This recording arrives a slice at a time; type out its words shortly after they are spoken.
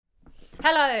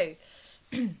Hello!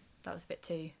 That was a bit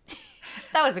too...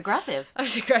 That was aggressive. I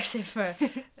was aggressive for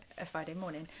a Friday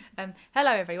morning.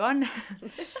 Hello everyone.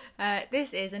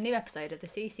 This is a new episode of the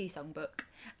CC Songbook,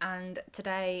 and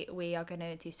today we are going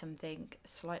to do something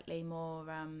slightly more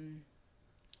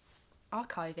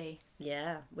archivey.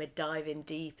 Yeah, we're diving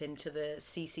deep into the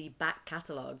CC back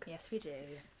catalogue. Yes, we do.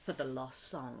 For the lost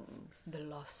songs. The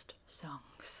lost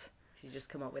songs. You just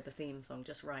come up with a theme song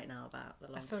just right now about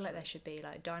the lost. I feel like there should be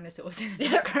like dinosaurs in the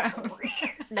background.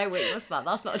 No, wait, what's that?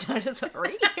 That's not a dinosaur.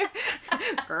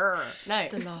 No.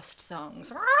 The lost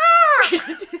songs.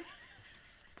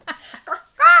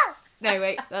 No,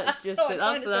 wait, that's just... Not a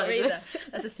dinosaur either.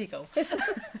 That's a seagull.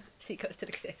 Seagulls still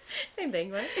exist. Same thing,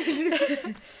 right?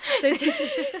 So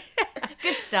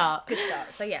Good start. Good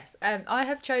start. So yes, I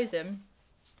have chosen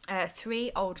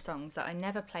 3 old songs that I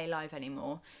never play live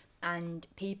anymore, and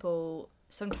people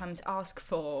sometimes ask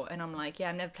for, and I'm like, yeah,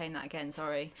 I'm never playing that again,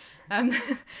 sorry.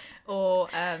 Or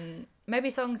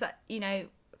maybe songs that, you know,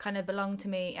 kind of belong to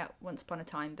me at once upon a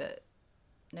time, but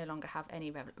no longer have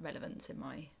any relevance in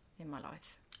my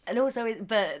life. And also,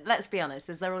 but let's be honest,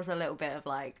 is there also a little bit of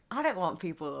like, I don't want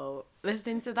people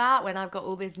listening to that when I've got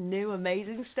all this new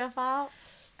amazing stuff out?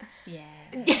 Yeah.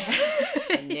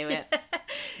 I knew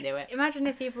it. Imagine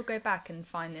if people go back and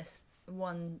find this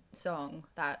one song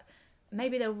that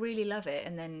maybe they'll really love it,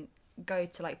 and then go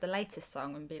to like the latest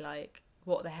song and be like,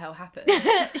 what the hell happened?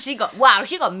 She got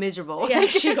miserable. Yeah,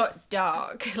 she got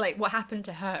dark. Like, what happened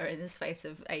to her in the space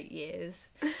of 8 years?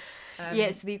 Yeah,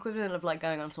 it's the equivalent of like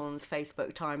going on someone's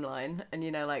Facebook timeline, and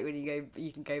you know, like when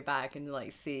you can go back and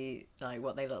like see like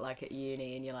what they look like at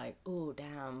uni, and you're like, oh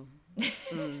damn,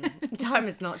 time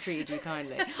has not treated you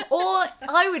kindly. Or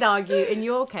I would argue in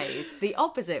your case the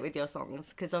opposite with your songs,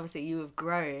 because obviously you have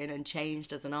grown and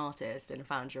changed as an artist and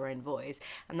found your own voice,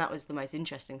 and that was the most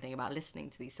interesting thing about listening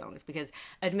to these songs, because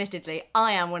admittedly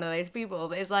I am one of those people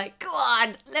that is like, go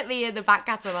on, let me hear the back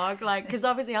catalogue, like, because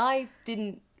obviously I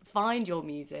didn't find your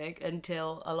music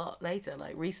until a lot later,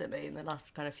 like recently in the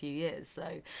last kind of few years.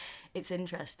 So it's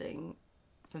interesting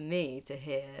for me to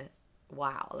hear,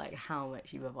 wow, like how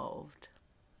much you've evolved.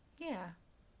 Yeah.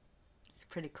 It's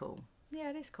pretty cool. Yeah,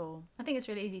 it is cool. I think it's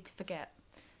really easy to forget,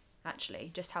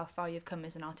 actually, just how far you've come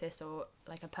as an artist or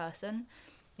like a person.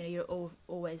 You know, you're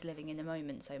always living in the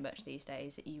moment so much these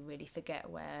days that you really forget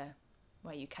where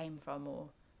you came from, or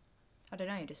I don't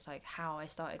know, just like how I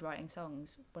started writing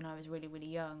songs when I was really, really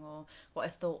young, or what I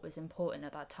thought was important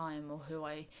at that time, or who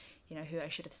I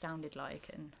should have sounded like.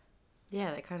 And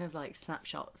yeah, they're kind of like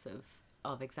snapshots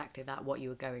of exactly that, what you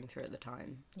were going through at the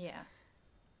time. Yeah.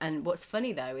 And what's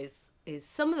funny though is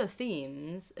some of the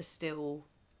themes are still,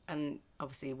 and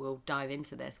obviously we'll dive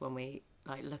into this when we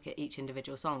like look at each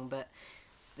individual song, but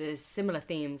the similar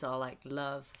themes are like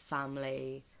love,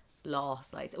 family,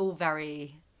 loss, like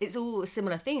it's all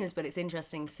similar themes, but it's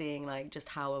interesting seeing like just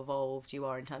how evolved you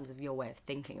are in terms of your way of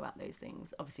thinking about those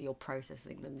things. Obviously you're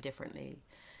processing them differently.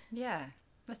 Yeah,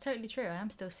 that's totally true. I am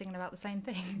still singing about the same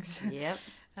things. Yep.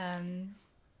 And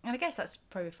I guess that's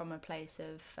probably from a place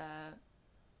of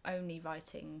only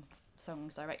writing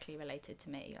songs directly related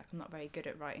to me. Like, I'm not very good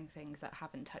at writing things that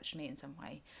haven't touched me in some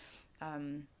way.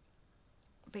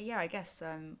 But yeah, I guess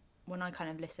when I kind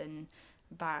of listen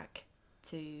back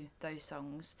to those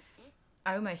songs,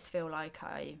 I almost feel like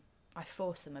I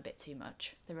force them a bit too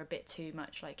much. They're a bit too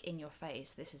much like in your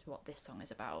face. This is what this song is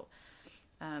about.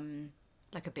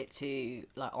 Like a bit too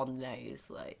like on the nose,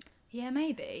 like. Yeah,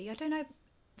 maybe. I don't know.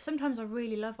 Sometimes I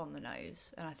really love on the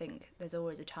nose, and I think there's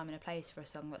always a time and a place for a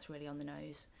song that's really on the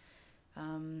nose.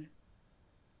 But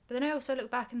then I also look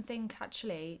back and think,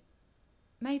 actually,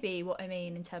 maybe what I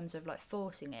mean in terms of like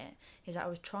forcing it is that I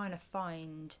was trying to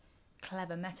find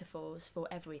clever metaphors for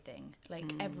everything.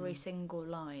 Like every single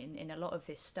line in a lot of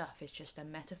this stuff is just a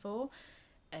metaphor,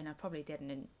 and I probably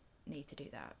didn't need to do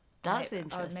that. That's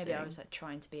interesting. Maybe I was like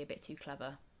trying to be a bit too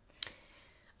clever.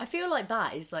 I feel like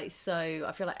that is like so,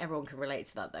 I feel like everyone can relate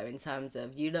to that though, in terms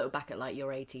of you look back at like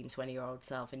your 18, 20-year-old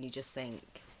self and you just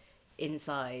think,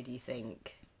 inside you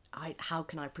think, how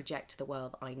can I project to the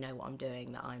world that I know what I'm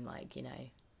doing, that I'm like, you know,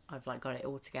 I've like got it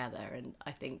all together. And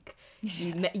I think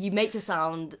you make your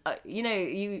sound,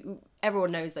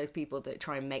 everyone knows those people that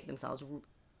try and make themselves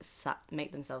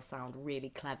sound really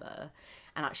clever,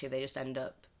 and actually they just end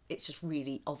up, it's just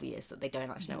really obvious that they don't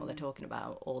actually know what they're talking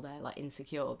about, or they're like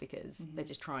insecure because they're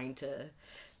just trying to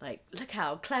like, look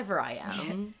how clever I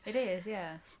am. It is,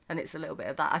 yeah. And it's a little bit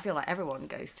of that. I feel like everyone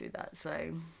goes through that.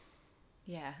 So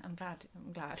Yeah, I'm glad.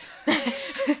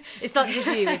 It's not just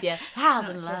you with your house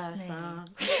and love song.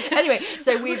 Anyway,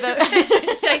 so we've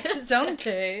take the song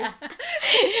too.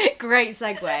 Great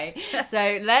segue.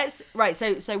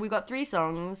 So we've got 3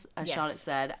 songs, as Charlotte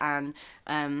said, and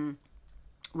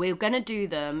we're going to do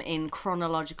them in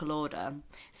chronological order.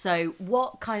 So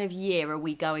what kind of year are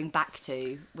we going back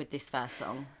to with this first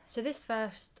song? So this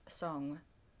first song,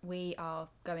 we are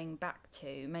going back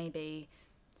to maybe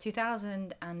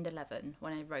 2011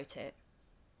 when I wrote it.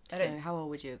 So how old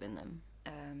would you have been then?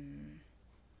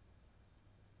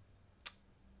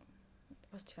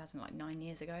 It was 9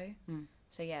 years ago.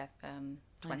 So yeah,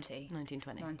 20.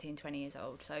 20 years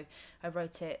old. So I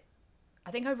wrote it,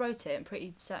 I'm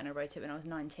pretty certain I wrote it when I was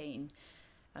 19.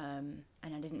 And I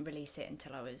didn't release it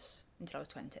until I was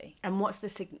 20. And what's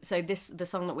the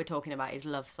song that we're talking about is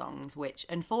Love Songs, which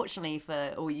unfortunately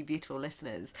for all you beautiful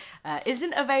listeners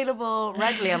isn't available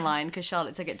readily online because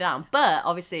Charlotte took it down, but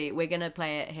obviously we're going to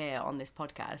play it here on this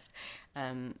podcast,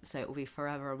 so it will be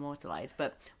forever immortalized.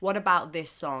 But what about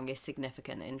this song is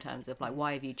significant in terms of like,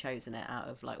 why have you chosen it out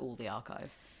of like all the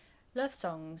archive? Love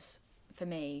Songs for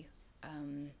me,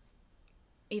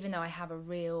 even though I have a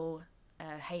real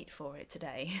hate for it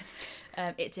today,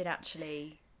 it did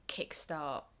actually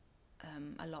kickstart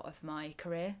a lot of my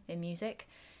career in music.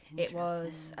 It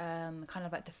was kind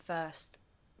of like the first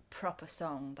proper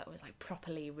song that was like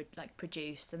properly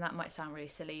produced, and that might sound really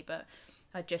silly, but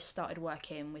I just started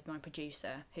working with my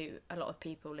producer, who a lot of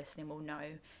people listening will know,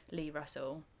 Lee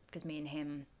Russell, because me and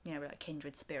him, you know, we're like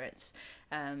kindred spirits,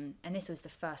 and this was the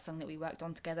first song that we worked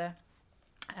on together.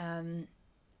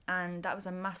 And that was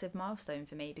a massive milestone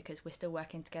for me because we're still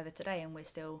working together today, and we're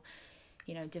still,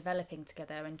 you know, developing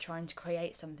together and trying to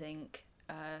create something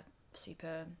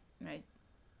super, you know,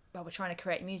 well, we're trying to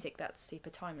create music that's super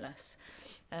timeless.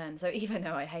 So even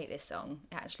though I hate this song,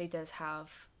 it actually does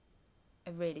have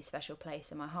a really special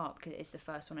place in my heart because it's the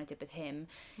first one I did with him.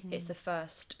 It's the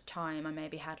first time I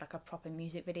maybe had like a proper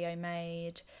music video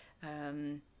made.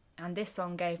 And this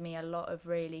song gave me a lot of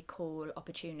really cool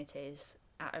opportunities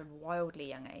at a wildly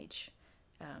young age.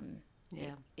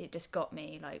 It just got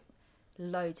me like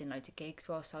loads and loads of gigs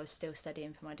whilst I was still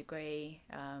studying for my degree.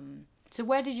 So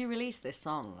where did you release this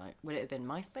song? Like, would it have been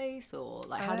MySpace, or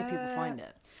like how did people find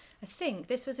it? I think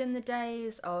this was in the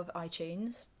days of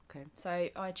iTunes. Okay. So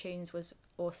iTunes was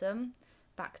awesome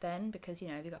back then because, you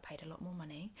know, we got paid a lot more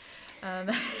money.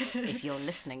 If you're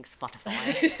listening,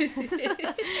 Spotify.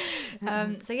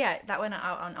 So yeah, that went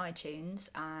out on iTunes,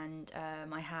 and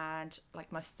I had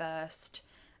like my first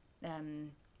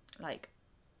like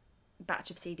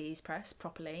batch of CDs pressed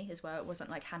properly as well. It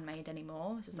wasn't like handmade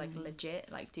anymore. It was like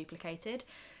legit, like duplicated.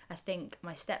 I think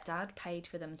my stepdad paid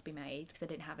for them to be made because I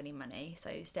didn't have any money. So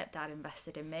stepdad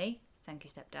invested in me. Thank you,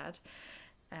 stepdad.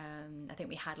 I think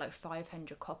we had like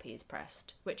 500 copies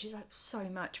pressed, which is like so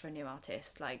much for a new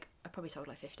artist. Like I probably sold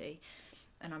like 50,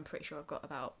 and I'm pretty sure I've got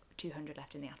about 200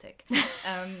 left in the attic.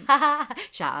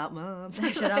 Shout out, mum.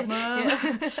 Shout out,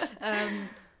 mum.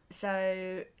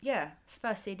 So yeah,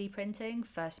 first CD printing,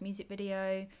 first music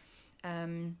video.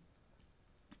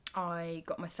 I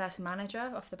got my first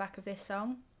manager off the back of this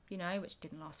song, you know, which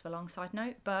didn't last for long, side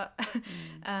note, but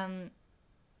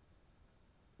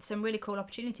some really cool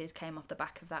opportunities came off the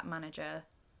back of that manager,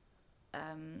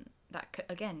 that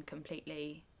again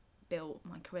completely built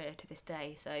my career to this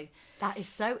day. So that is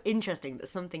so interesting that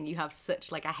something you have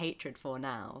such like a hatred for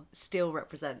now still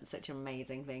represents such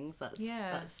amazing things.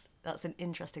 That's an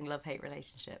interesting love-hate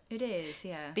relationship. It is,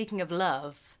 yeah. Speaking of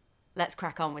love, let's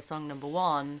crack on with song number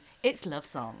 1. It's Love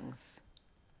Songs.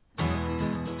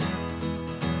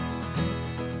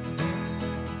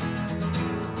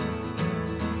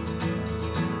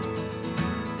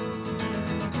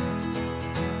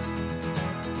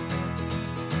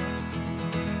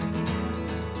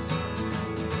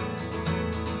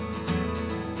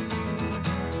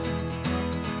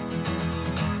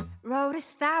 Wrote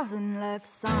 1,000 love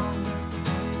songs,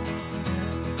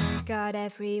 got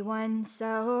everyone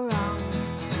so wrong.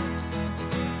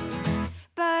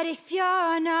 But if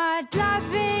you're not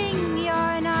loving,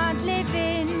 you're not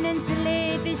living, and to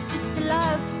live is just to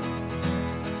love.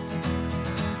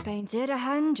 Painted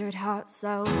 100 hearts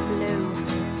so blue,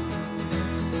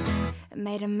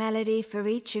 made a melody for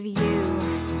each of you.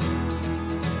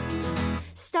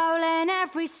 Stolen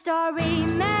every story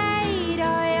made,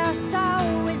 oh your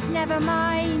soul was never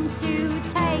mine to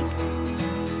take.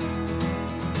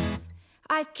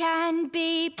 I can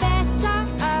be better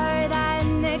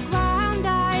than the ground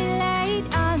I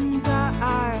laid under.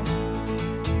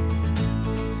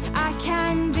 I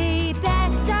can be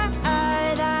better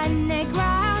than the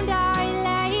ground I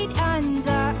laid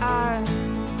under.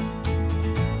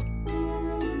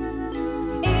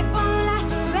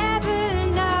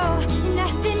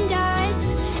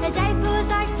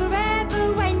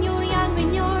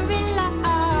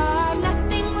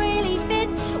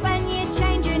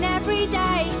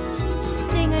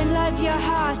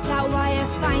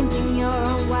 finding your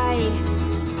own way.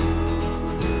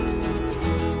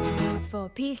 For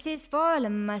pieces fall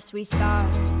and must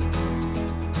restart.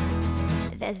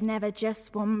 There's never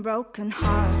just one broken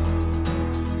heart.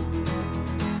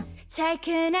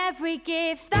 Taking every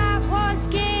gift that was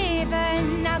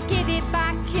given, now give it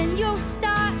back and you'll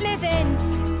start living.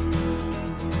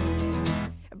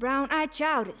 A brown-eyed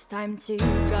child, it's time to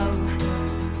go.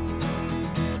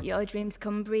 Your dreams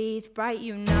come breathe bright,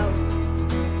 you know.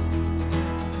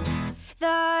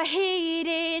 The heat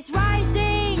is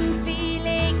rising, feel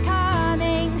it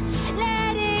coming,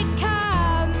 let it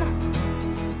come.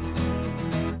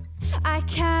 I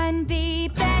can be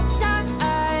better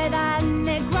than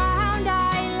the ground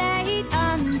I laid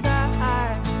under.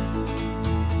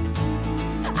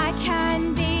 I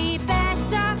can be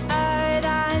better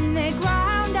than the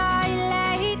ground I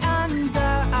laid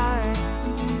under.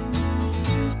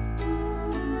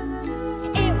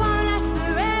 It won't last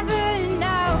forever,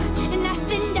 no,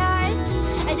 nothing does.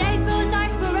 A day feels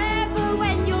like forever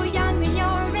when you're young and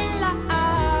you're in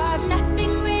love.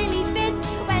 Nothing really fits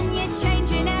when you're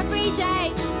changing every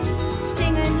day.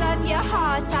 Sing and love your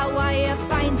heart out while you're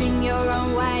finding your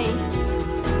own way.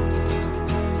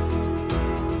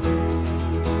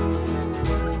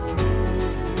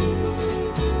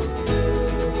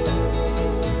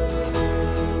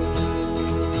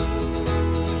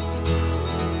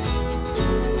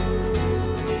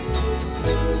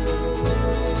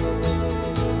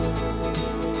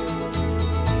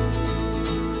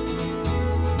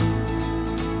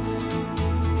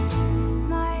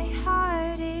 My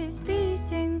heart is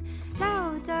beating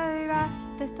louder at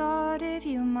the thought of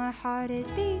you. My heart is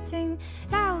beating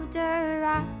louder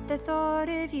at the thought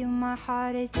of you. My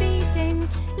heart is beating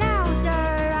louder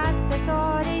at the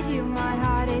thought of you. My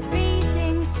heart is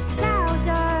beating louder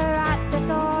at the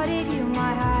thought of you.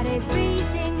 My heart is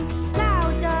beating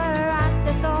louder at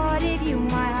the thought of you.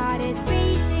 My heart is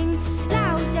beating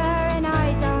louder and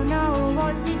I don't know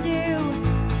what to do.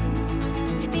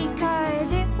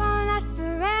 Because it won't last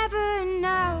forever,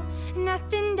 no,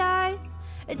 nothing does.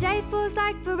 A day feels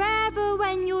like forever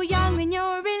when you're young and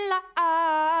you're in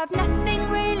love. Nothing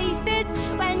really fits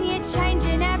when you're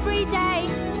changing every day.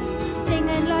 Sing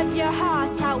and love your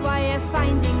heart out while you're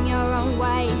finding your own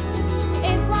way.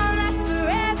 It won't last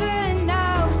forever,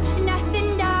 no,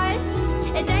 nothing does.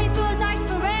 A day feels like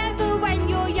forever when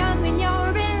you're young and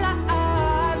you're in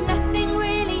love. Nothing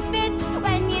really fits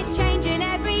when you're changing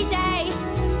every day.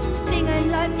 Sing and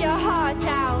love your heart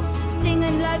out. Sing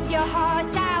and love your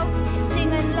heart out.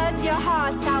 Sing and love your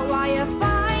heart out while you're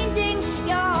finding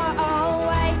your own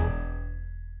way.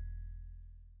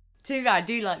 To be fair, I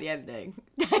do like the ending.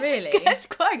 Really? It's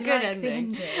quite a You good like the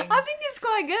ending. ending? I think it's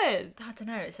quite good. I don't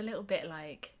know, it's a little bit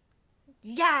like,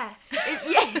 yeah.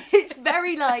 It's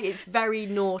very like, it's very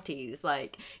noughties.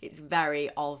 Like, it's very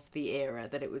of the era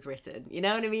that it was written. You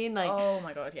know what I mean? Like, Oh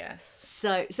my god, yes.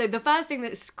 so the first thing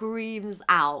that screams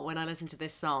out when I listen to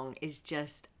this song is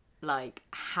just like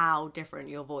how different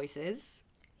your voice is.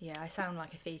 Yeah, I sound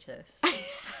like a fetus.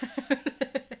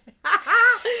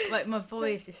 Like, my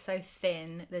voice is so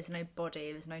thin, there's no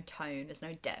body, there's no tone, there's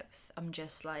no depth. I'm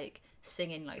just like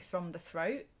singing like from the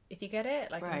throat, if you get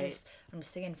it. Like, Right. I'm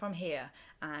just singing from here,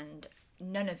 and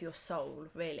none of your soul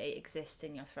really exists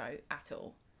in your throat at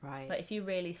all. Right. Like, if you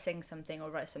really sing something or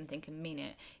write something and mean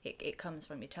it, it comes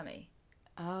from your tummy.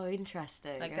 Oh,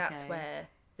 interesting. Like, that's where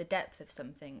the depth of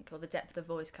something or the depth of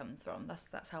voice comes from.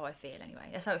 That's how I feel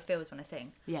anyway. That's how it feels when I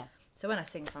sing. Yeah. So when I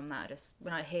sing from that,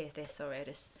 when I hear this, I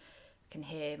just can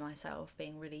hear myself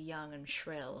being really young and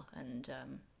shrill and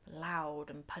loud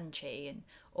and punchy and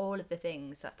all of the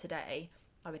things that today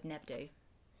I would never do.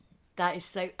 That is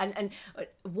so. And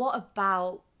what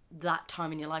about that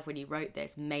time in your life when you wrote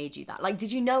this made you that? Like,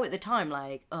 did you know at the time,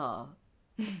 like, oh,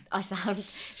 I sound,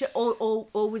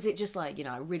 or was it just like, you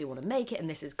know, I really want to make it, and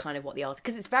this is kind of what the artist,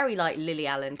 because it's very like Lily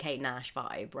Allen, Kate Nash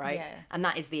vibe, right? Yeah. And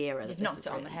that is the era. You've knocked it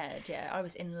on the head. Yeah, I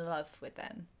was in love with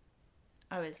them.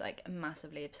 I was like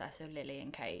massively obsessed with Lily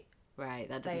and Kate. Right,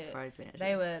 that doesn't surprise me.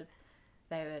 Actually.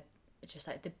 They were just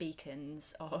like the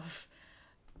beacons of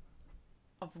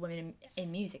women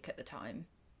in music at the time.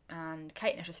 And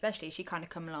Kate Nash especially, she kind of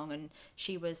come along and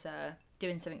she was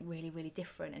doing something really, really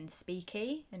different and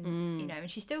speaky, and you know,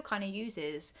 and she still kind of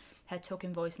uses her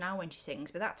talking voice now when she sings,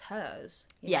 but that's hers.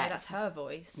 You know, that's her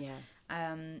voice. Yeah.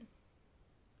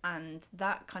 And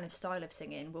that kind of style of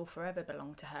singing will forever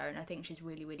belong to her, and I think she's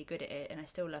really, really good at it, and I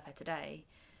still love her today.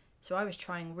 So I was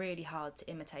trying really hard to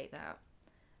imitate that,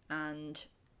 and,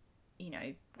 you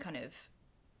know, kind of,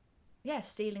 yeah,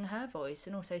 stealing her voice,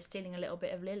 and also stealing a little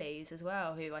bit of Lily's as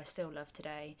well, who I still love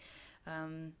today.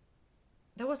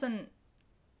 There wasn't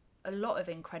a lot of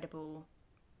incredible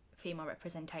female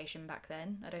representation back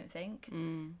then, I don't think.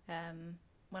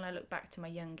 When I look back to my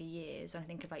younger years and I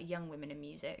think about young women in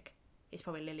music, it's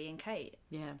probably Lily and Kate.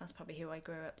 Yeah. That's probably who I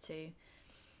grew up to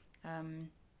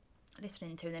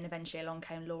listening to. And then eventually along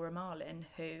came Laura Marlin,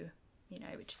 who, you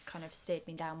know, which kind of steered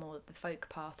me down more the folk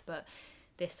path. But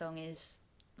this song is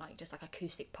like just like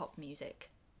acoustic pop music.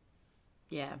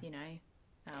 Yeah. You know.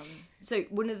 So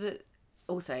one of the...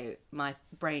 Also, my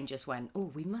brain just went,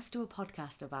 oh, we must do a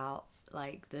podcast about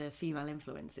like the female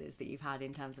influences that you've had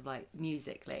in terms of like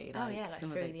musically. Like, like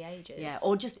some through of the ages. Yeah,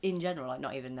 or just in general, like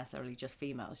not even necessarily just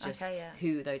females, just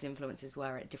who those influences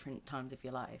were at different times of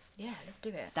your life. Yeah, let's do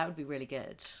it. That would be really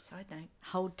good. Side note.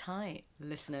 Hold tight,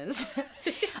 listeners.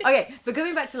 Okay, but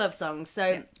coming back to love songs,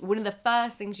 so one of the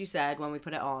first things you said when we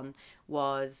put it on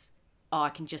was, oh, I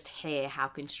can just hear how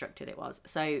constructed it was.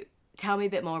 So tell me a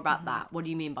bit more about that. What do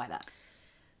you mean by that?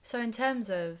 So in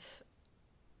terms of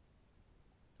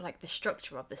like the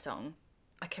structure of the song,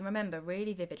 I can remember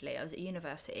really vividly, I was at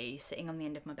university sitting on the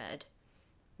end of my bed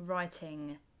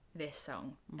writing this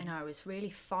song, and I was really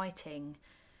fighting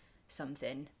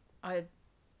something. I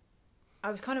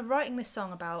was kind of writing this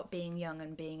song about being young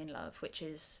and being in love, which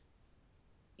is,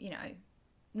 you know,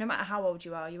 no matter how old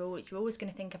you are, you're always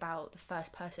going to think about the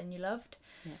first person you loved.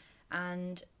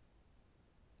 And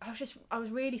I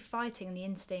was really fighting the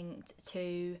instinct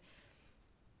to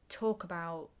talk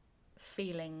about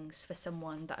feelings for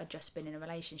someone that I'd just been in a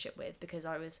relationship with, because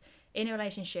I was in a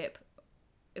relationship,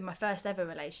 in my first ever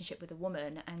relationship with a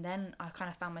woman, and then I kind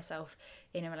of found myself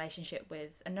in a relationship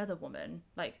with another woman,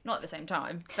 like not at the same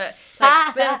time, but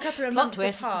like but a couple of months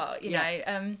apart, you know.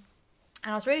 And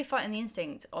I was really fighting the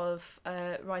instinct of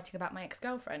writing about my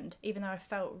ex-girlfriend, even though I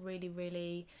felt really,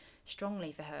 really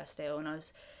strongly for her still, and I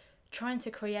was trying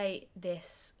to create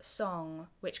this song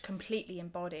which completely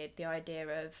embodied the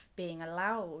idea of being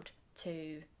allowed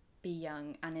to be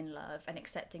young and in love, and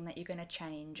accepting that you're going to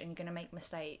change and you're going to make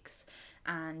mistakes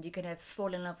and you're going to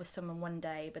fall in love with someone one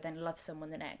day but then love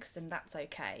someone the next, and that's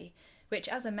okay, which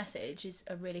as a message is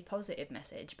a really positive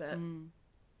message, but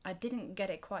I didn't get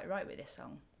it quite right with this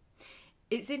song.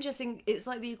 It's interesting. It's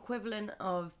like the equivalent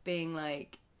of being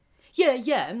like,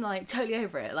 yeah, I'm like totally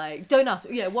over it. Like, don't ask.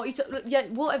 Yeah, what you? Yeah,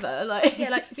 whatever. Like, yeah,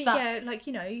 like, like,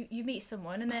 you know, you meet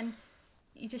someone and then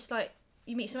you just like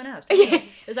you meet someone else.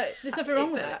 There's nothing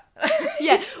wrong with that.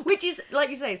 Yeah, which is like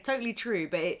you say, it's totally true.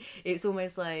 But it's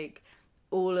almost like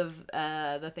all of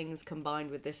the things combined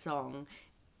with this song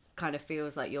kind of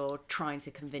feels like you're trying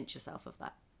to convince yourself of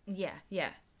that. Yeah.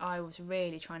 I was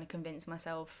really trying to convince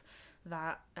myself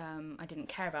that I didn't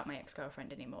care about my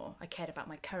ex-girlfriend anymore. I cared about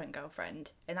my current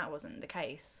girlfriend, and that wasn't the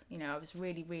case. You know, I was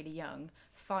really, really young,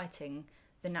 fighting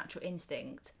the natural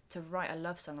instinct to write a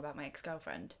love song about my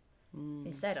ex-girlfriend.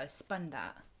 Instead, I spun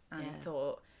that and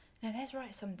thought, no, let's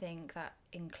write something that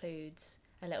includes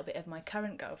a little bit of my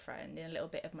current girlfriend and a little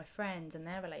bit of my friends and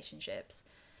their relationships.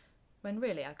 When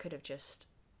really I could have just...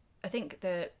 I think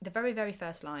the very, very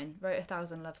first line, wrote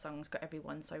 1,000 love songs, got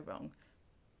everyone so wrong.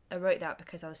 I wrote that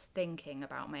because I was thinking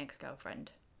about my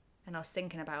ex-girlfriend, and I was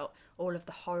thinking about all of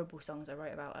the horrible songs I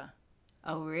wrote about her.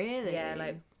 Oh, really? Yeah,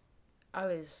 like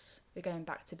we're going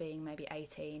back to being maybe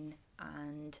 18,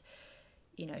 and,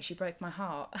 you know, she broke my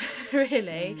heart,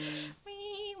 really.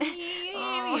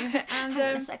 Oh, and hang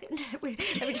on a second. Let me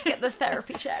just get the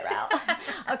therapy chair out.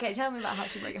 Okay, tell me about how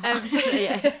she broke your heart.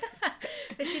 Yeah.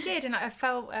 But she did, and I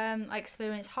felt I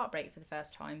experienced heartbreak for the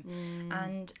first time.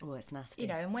 And oh, it's nasty. You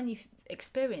know, and when you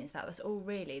experience that, that's all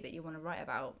really that you want to write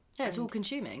about. Yeah, it's all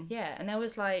consuming. Yeah, and there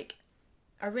was like,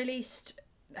 I released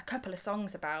a couple of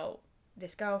songs about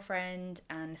this girlfriend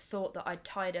and thought that I'd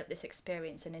tied up this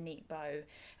experience in a neat bow.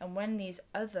 And when these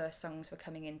other songs were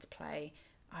coming into play,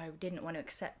 I didn't want to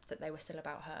accept that they were still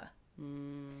about her.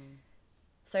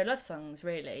 So love songs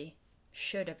really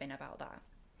should have been about that.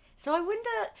 So I wonder,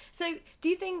 so do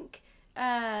you think,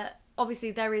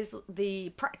 obviously there is the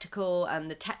practical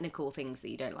and the technical things that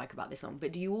you don't like about this song,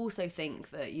 but do you also think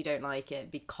that you don't like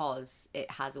it because it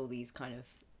has all these kind of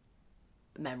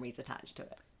memories attached to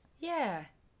it? Yeah.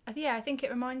 I think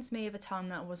it reminds me of a time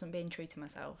that I wasn't being true to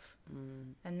myself.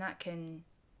 And that can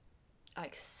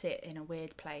like sit in a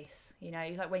weird place, you know,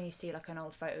 like when you see like an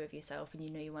old photo of yourself and you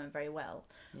know you weren't very well,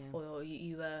 or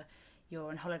you're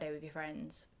on holiday with your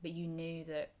friends, but you knew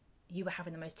that you were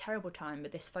having the most terrible time,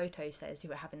 but this photo says you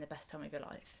were having the best time of your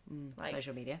life. Like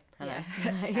social media. Hello.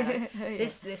 Yeah.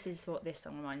 This is what this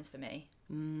song reminds for me.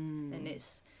 And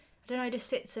it's, I don't know, it just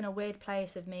sits in a weird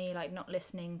place of me like not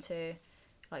listening to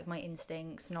like my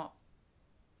instincts, not,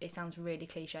 it sounds really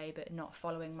cliche, but not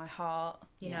following my heart,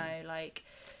 you know, like...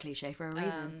 It's cliche for a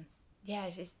reason. Yeah,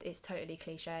 it's totally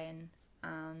cliche, and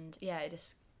And yeah,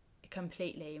 it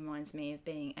completely reminds me of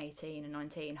being 18 and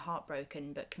 19,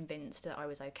 heartbroken but convinced that I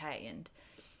was okay. And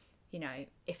you know,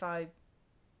 if I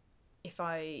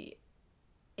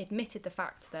admitted the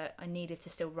fact that I needed to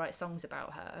still write songs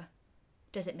about her,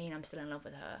 does it mean I'm still in love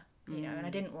with her? You know, and I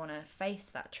didn't want to face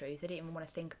that truth. I didn't even want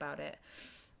to think about it.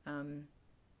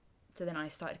 So then I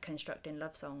started constructing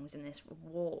love songs in this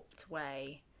warped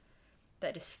way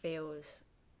that just feels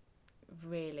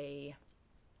really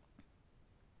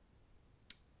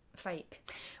fake.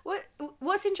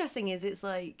 What's interesting is it's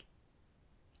like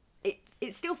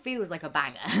it still feels like a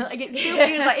banger. Like it still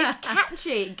feels like it's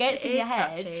catchy. It gets in your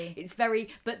head. Catchy. It's very,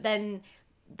 but then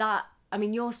that, I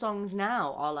mean, your songs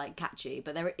now are like catchy,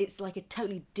 but it's like a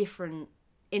totally different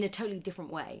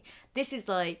way. This is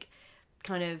like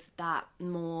kind of that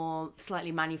more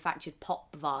slightly manufactured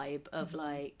pop vibe of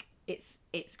like it's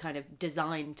kind of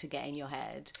designed to get in your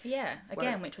head. Yeah,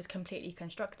 again, which was completely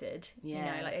constructed. Yeah.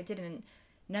 You know, like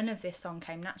none of this song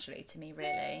came naturally to me,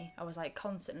 really. I was like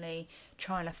constantly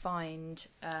trying to find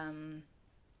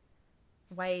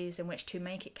ways in which to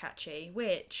make it catchy,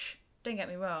 which, don't get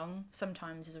me wrong,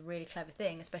 sometimes is a really clever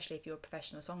thing, especially if you're a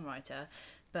professional songwriter.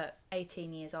 But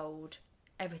 18 years old,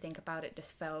 everything about it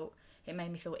just it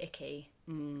made me feel icky,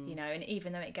 you know, and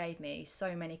even though it gave me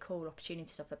so many cool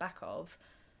opportunities off the back of,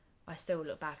 I still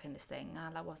look back and just think,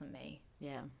 that wasn't me.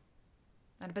 Yeah.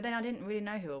 But then I didn't really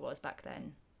know who I was back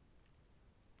then.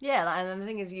 Yeah, and the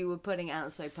thing is, you were putting it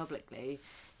out so publicly,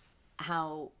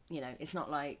 how, you know, it's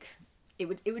not like it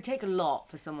would take a lot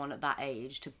for someone at that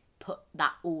age to put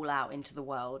that all out into the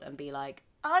world and be like,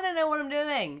 I don't know what I'm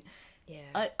doing.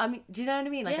 Yeah. I mean, do you know what I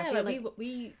mean? Like, yeah, I feel like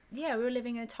we were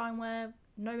living in a time where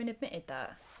no one admitted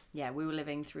that. Yeah, we were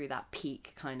living through that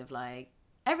peak kind of like,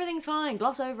 everything's fine,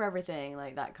 gloss over everything,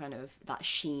 like that kind of, that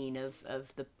sheen of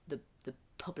the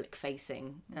public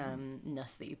facing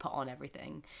ness that you put on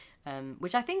everything,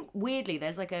 which I think weirdly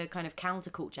there's like a kind of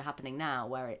counterculture happening now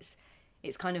where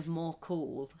it's kind of more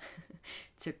cool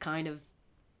to kind of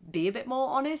be a bit more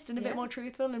honest and a bit more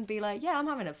truthful and be like, yeah, I'm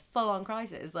having a full-on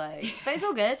crisis, like, but it's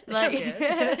all good. Like, all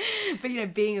good. But you know,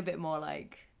 being a bit more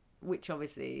like, which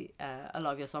obviously a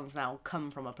lot of your songs now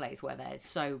come from a place where they're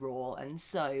so raw and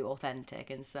so authentic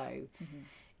and so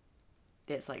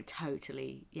it's like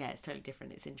totally, it's totally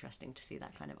different. It's interesting to see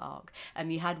that kind of arc.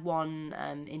 You had one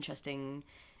interesting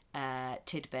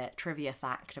tidbit, trivia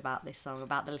fact about this song,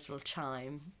 about the little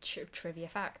chime. Trivia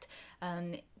fact.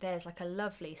 There's like a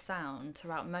lovely sound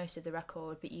throughout most of the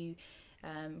record, but you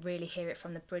really hear it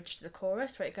from the bridge to the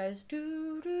chorus where it goes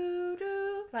do do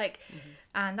do, like,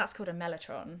 and that's called a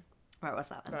mellotron. Right, what's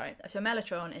that then? Right, so a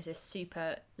mellotron is this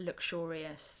super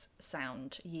luxurious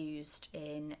sound used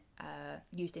in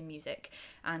music.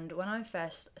 And when I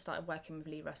first started working with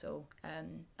Lee Russell,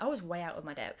 I was way out of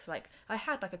my depth. Like, I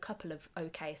had like a couple of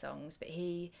okay songs, but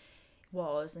he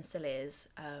was and still is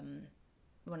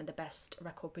one of the best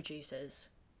record producers,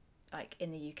 like,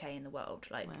 in the UK and the world.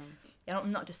 Like, wow. And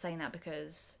I'm not just saying that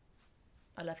because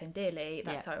I love him dearly.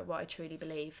 That's what I truly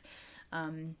believe.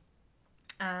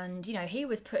 And, you know, he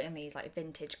was putting these, like,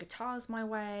 vintage guitars my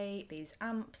way, these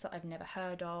amps that I've never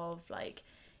heard of. Like,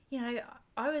 you know,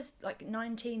 I was, like,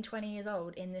 19, 20 years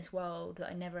old in this world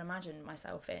that I never imagined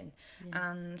myself in.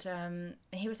 Yeah. And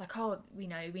he was like, oh, you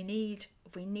know, we need,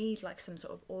 like, some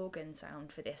sort of organ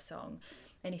sound for this song.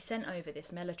 And he sent over this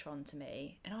mellotron to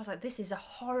me, and I was like, this is a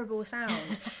horrible sound.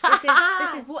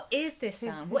 What is this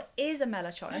sound? What is a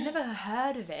mellotron? I've never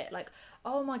heard of it. Like,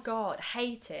 oh my God,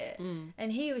 hate it.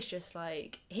 And he was just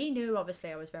like, he knew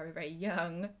obviously I was very, very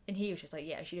young, and he was just like,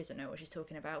 yeah, she doesn't know what she's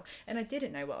talking about. And I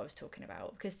didn't know what I was talking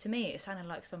about, because to me it sounded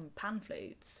like some pan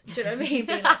flutes. Do you know what I mean?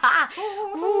 Being like,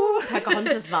 ooh.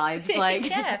 Pocahontas vibes, like.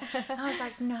 Yeah. And I was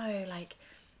like, no, like,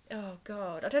 oh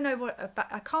God, I don't know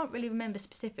I can't really remember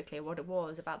specifically what it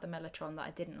was about the mellotron that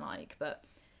I didn't like, but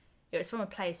it was from a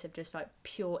place of just like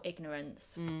pure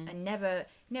ignorance and never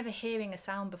hearing a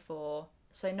sound before,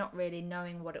 so not really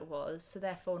knowing what it was, so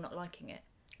therefore not liking it.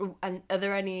 And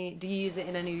do you use it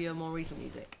in any of your more recent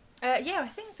music? Yeah, I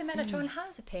think the mellotron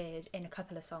has appeared in a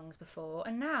couple of songs before,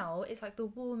 and now it's like the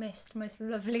warmest, most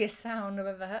loveliest sound I've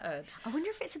ever heard. I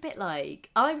wonder if it's a bit like,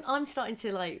 I'm starting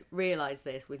to like realise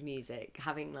this with music,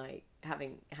 having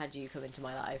had you come into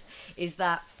my life, is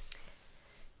that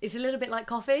it's a little bit like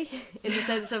coffee, in the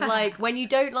sense of like, when you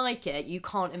don't like it, you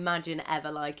can't imagine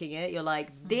ever liking it. You're like,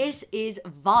 this is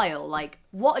vile. Like,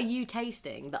 what are you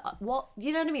tasting? What,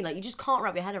 you know what I mean? Like, you just can't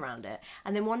wrap your head around it.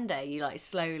 And then one day you like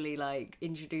slowly like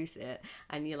introduce it,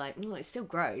 and you're like, it's still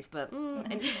gross, but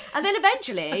and then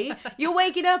eventually you're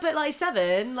waking up at like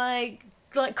 7, like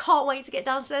like can't wait to get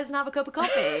downstairs and have a cup of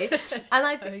coffee.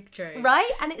 And true.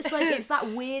 Right? And it's like, it's that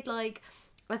weird, like,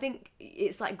 I think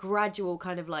it's like gradual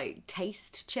kind of like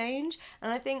taste change.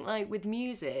 And I think like with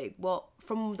music,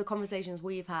 from the conversations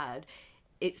we've had,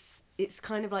 it's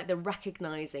kind of like the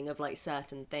recognizing of like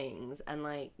certain things, and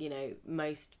like, you know,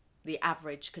 the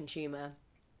average consumer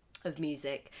of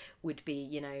music would be,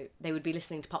 you know, they would be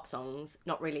listening to pop songs,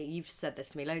 not really, you've said this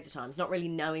to me loads of times, not really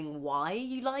knowing why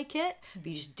you like it, but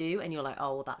you just do, and you're like,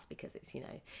 oh well, that's because it's, you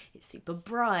know, it's super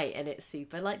bright and it's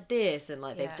super like this, and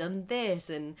like they've done this,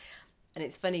 and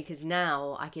it's funny because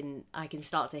now I can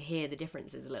start to hear the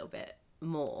differences a little bit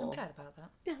more. I'm glad about that.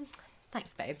 Yeah.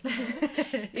 Thanks, babe.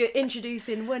 You're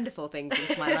introducing wonderful things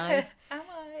into my life. Am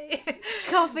I?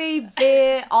 Coffee,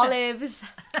 beer, olives,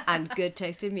 and good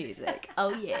taste in music.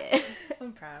 Oh yeah.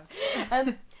 I'm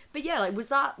proud. But yeah, like was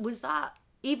that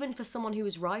even for someone who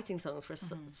was writing songs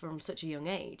from such a young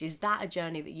age? Is that a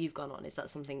journey that you've gone on? Is that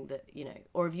something that, you know,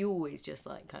 or have you always just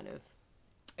like kind of?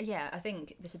 Yeah, I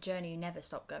think there's a journey you never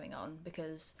stop going on,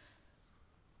 because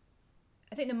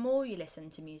I think the more you listen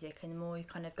to music and the more you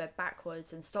kind of go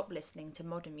backwards and stop listening to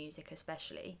modern music,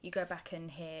 especially, you go back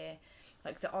and hear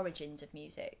like the origins of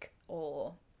music,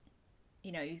 or,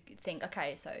 you know, you think,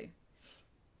 okay, so,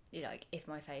 you know, like if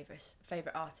my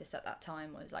favourite artist at that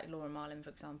time was like Laura Marlin, for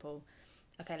example,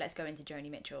 okay, let's go into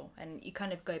Joni Mitchell, and you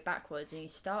kind of go backwards and you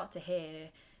start to hear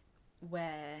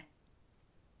where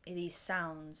these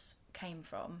sounds came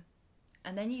from,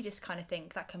 and then you just kind of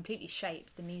think that completely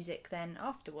shaped the music then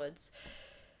afterwards.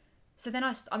 So then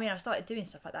I started doing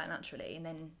stuff like that naturally, and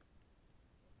then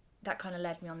that kind of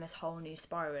led me on this whole new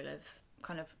spiral of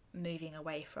kind of moving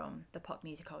away from the pop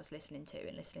music I was listening to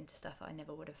and listening to stuff that I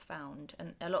never would have found.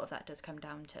 And a lot of that does come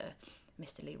down to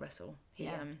Mr. Lee Russell. He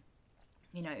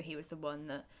you know, he was the one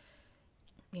that,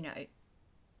 you know, I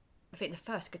think the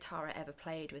first guitar I ever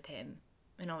played with him,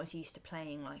 and I was used to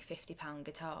playing like £50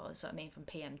 guitars, I mean from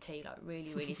PMT, like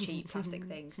really, really cheap plastic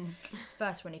things.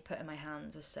 First one he put in my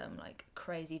hands was some like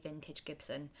crazy vintage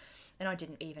Gibson, and I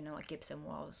didn't even know what Gibson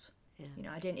was. Yeah. You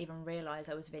know, I didn't even realise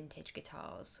there was vintage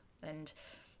guitars.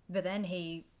 But then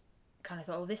he kind of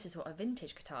thought, oh, this is what a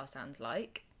vintage guitar sounds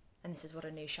like, and this is what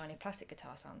a new shiny plastic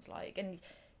guitar sounds like. And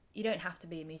you don't have to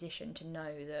be a musician to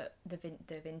know that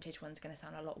the vintage one's going to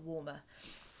sound a lot warmer.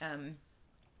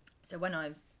 So when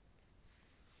I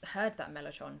heard that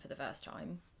Mellotron for the first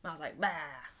time, I was like, bah,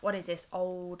 what is this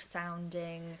old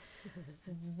sounding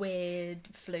weird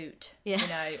flute? Yeah. You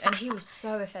know, and he was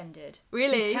so offended.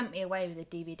 Really? He sent me away with a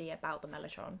DVD about the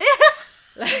Mellotron.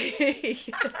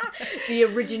 The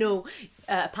original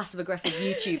passive aggressive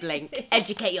YouTube link.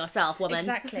 Educate yourself, woman.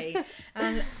 Exactly.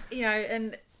 And you know,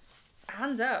 and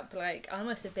hands up, like I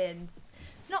must have been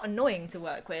not annoying to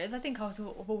work with. I think I've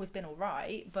always been all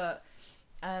right, but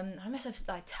I must have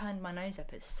like turned my nose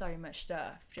up at so much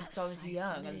stuff just because I was so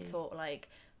young and thought like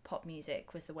pop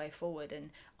music was the way forward, and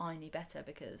I knew better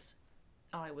because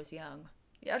I was young.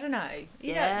 I don't know.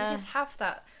 You know, you just have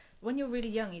that when you're really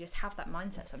young. You just have that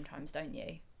mindset sometimes, don't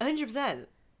you? 100%.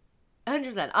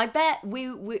 100%. I bet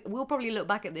we'll probably look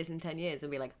back at this in 10 years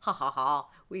and be like, ha ha ha,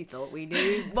 we thought we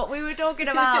knew what we were talking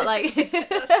about. Like,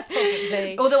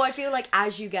 although I feel like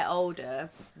as you get older,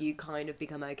 you kind of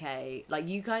become okay. Like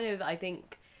you kind of, I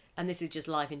think, and this is just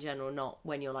life in general, not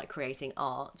when you're like creating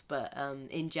art, but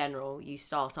in general, you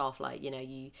start off like, you know,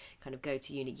 you kind of go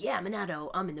to uni, yeah, I'm an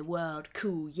adult, I'm in the world,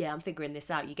 cool, yeah, I'm figuring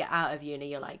this out. You get out of uni,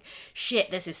 you're like,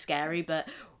 shit, this is scary, but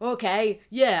okay,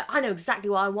 yeah, I know exactly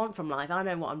what I want from life, I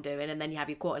know what I'm doing, and then you have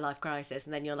your quarter life crisis,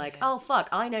 and then you're like, oh fuck,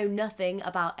 I know nothing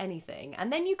about anything,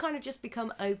 and then you kind of just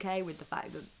become okay with the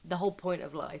fact that the whole point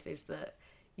of life is that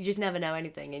you just never know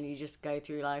anything, and you just go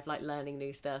through life like learning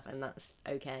new stuff, and that's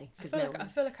okay. I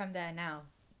feel like I'm there now.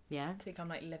 Yeah? I think I'm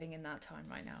like living in that time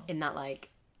right now. In that like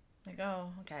oh,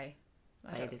 okay.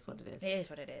 It is what it is. It is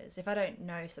what it is. If I don't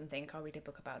know something, I'll read a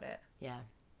book about it. Yeah.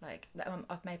 Like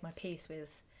I've made my peace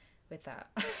with that.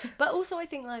 But also I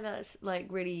think like that's like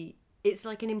really, it's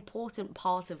like an important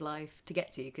part of life to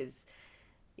get to, because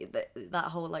that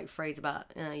whole like phrase about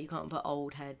you can't put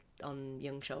old head on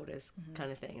young shoulders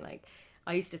kind of thing, like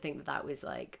I used to think that was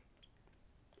like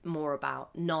more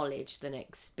about knowledge than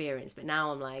experience, but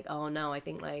now I'm like, oh no, I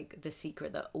think like the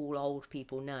secret that all old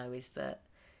people know is that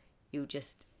you're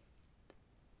just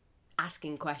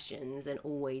asking questions and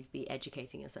always be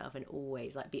educating yourself and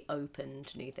always like be open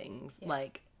to new things,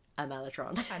 like a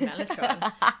Mellotron.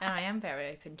 And I am very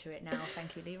open to it now,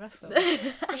 thank you, Lee Russell.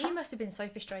 But he must have been so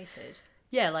frustrated.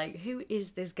 Yeah, like, who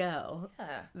is this girl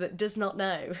that does not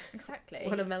know Exactly.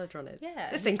 what a mellotron is? Yeah.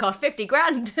 This thing cost 50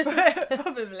 grand.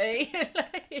 Probably.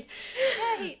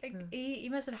 He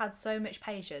must have had so much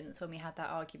patience when we had that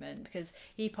argument, because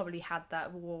he probably had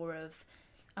that war of,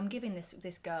 I'm giving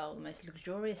this girl the most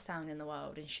luxurious sound in the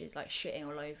world and she's like shitting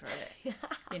all over it.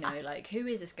 You know, like, who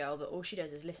is this girl that all she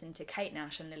does is listen to Kate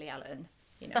Nash and Lily Allen?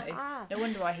 You know, no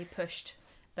wonder why he pushed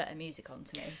better music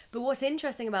onto me. But what's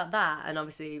interesting about that, and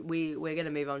obviously we're going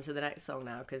to move on to the next song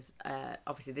now, because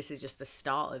obviously this is just the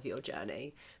start of your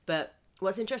journey, but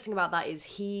what's interesting about that is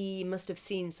he must have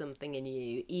seen something in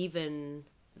you even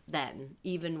then,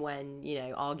 even when, you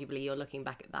know, arguably you're looking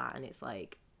back at that and it's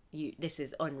like, this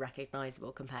is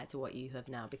unrecognisable compared to what you have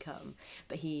now become,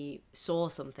 but he saw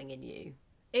something in you.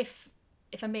 If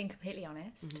I'm being completely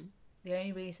honest, the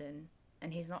only reason,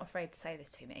 and he's not afraid to say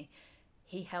this to me,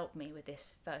 he helped me with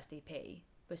this first EP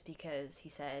was because he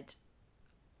said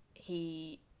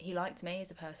he liked me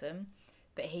as a person,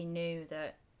 but he knew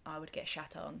that I would get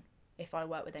shat on if I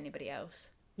worked with anybody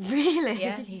else. Really?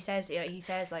 Yeah, he says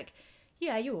like,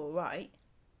 yeah, you're all right.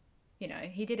 You know,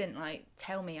 he didn't like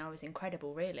tell me I was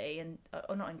incredible, really, and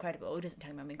or not incredible. He doesn't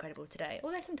tell me I'm incredible today.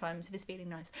 Although sometimes if it's feeling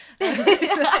nice,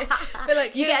 but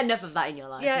like you get enough of that in your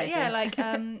life. Yeah, yeah. Like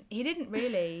he didn't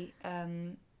really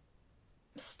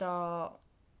start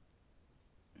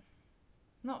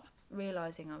not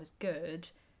realising I was good.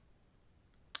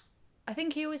 I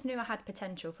think he always knew I had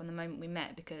potential from the moment we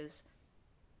met, because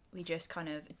we just kind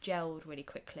of gelled really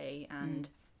quickly, and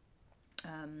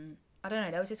I don't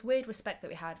know, there was this weird respect that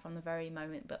we had from the very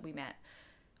moment that we met,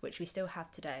 which we still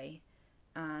have today.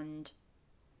 And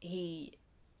he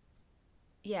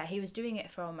was doing it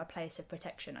from a place of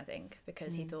protection, I think,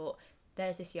 because he thought,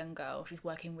 there's this young girl, she's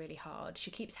working really hard,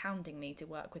 she keeps hounding me to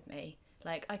work with me,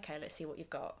 like, okay, let's see what you've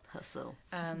got. Hustle.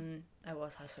 I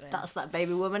was hustling. That's that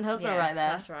baby woman hustle right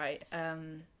there. That's right.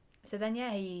 So then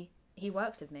he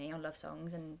works with me on love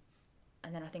songs, and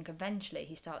then I think eventually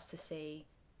he starts to see,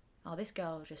 oh, this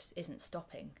girl just isn't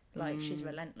stopping. Like, she's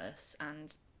relentless,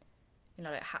 and, you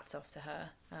know, like, hats off to her.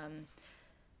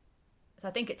 So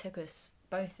I think it took us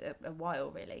both a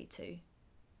while, really, to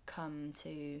come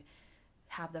to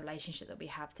have the relationship that we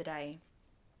have today.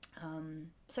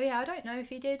 So yeah, I don't know if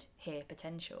he did hear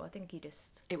potential. I think he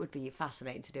just... It would be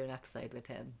fascinating to do an episode with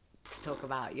him to talk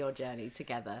about your journey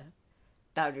together.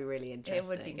 That would be really interesting. It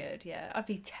would be good, yeah. I'd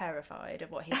be terrified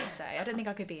of what he would say. I don't think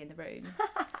I could be in the room.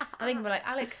 I think we're like,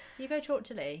 Alex, you go talk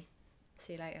to Lee.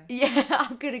 See you later. Yeah,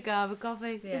 I'm going to go have a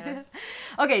coffee. Yeah.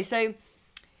 Okay, so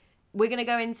we're going to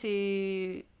go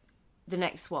into the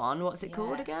next one. What's it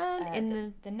called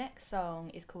again? The next song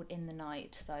is called In the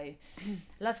Night. So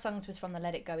Love Songs was from the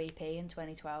Let It Go EP in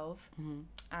 2012.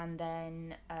 And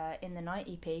then In the Night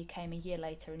EP came a year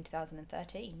later in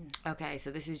 2013. Okay,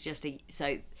 so this is just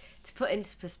so to put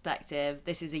into perspective,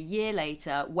 this is a year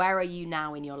later. Where are you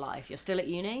now in your life? You're still at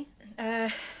uni?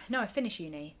 No, I finished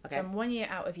uni. Okay. So I'm 1 year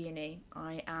out of uni.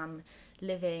 I am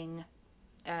living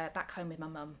back home with my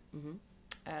mum.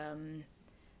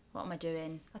 What am I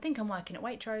doing? I think I'm working at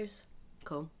Waitrose.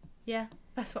 Cool. Yeah,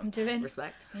 that's what I'm doing.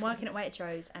 Respect. I'm working at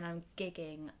Waitrose and I'm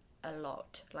gigging a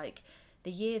lot. Like,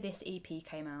 the year this EP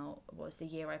came out was the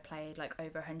year I played like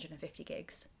over 150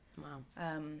 gigs. Wow.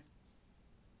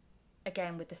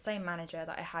 Again, with the same manager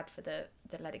that I had for the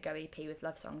Let It Go EP with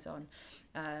Love Songs on.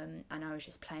 And I was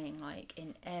just playing like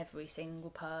in every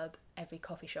single pub, every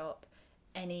coffee shop,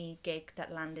 any gig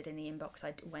that landed in the inbox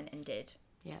I went and did.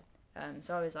 Yeah.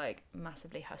 So I was like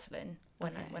massively hustling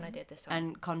when I did this song.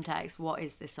 And context, what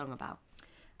is this song about?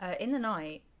 In the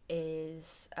Night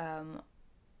is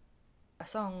a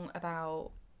song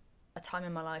about a time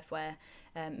in my life where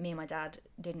me and my dad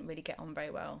didn't really get on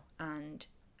very well, and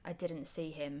I didn't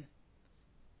see him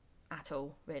at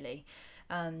all, really.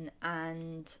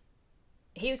 And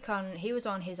he was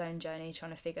on his own journey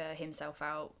trying to figure himself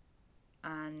out,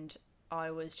 and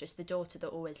I was just the daughter that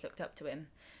always looked up to him.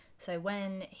 So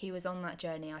when he was on that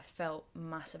journey, I felt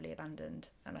massively abandoned,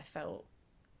 and I felt,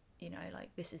 you know,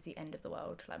 like this is the end of the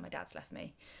world, like my dad's left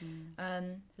me.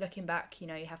 Looking back, you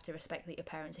know, you have to respect that your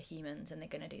parents are humans and they're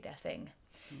going to do their thing.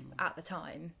 At the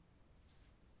time,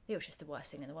 it was just the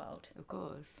worst thing in the world. Of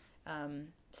course.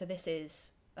 So this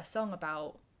is a song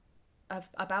about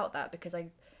that, because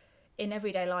in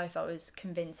everyday life I was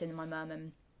convincing my mum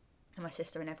and my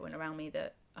sister and everyone around me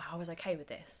that I was okay with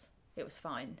this. It was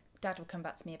fine. Dad would come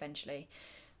back to me eventually,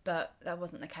 but that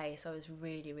wasn't the case. I was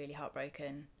really, really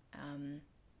heartbroken.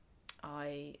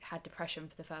 I had depression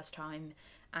for the first time,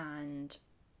 and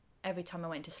every time I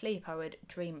went to sleep I would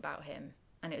dream about him,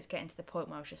 and it was getting to the point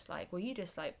where I was just like, will you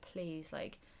just like please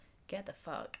like get the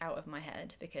fuck out of my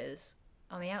head, because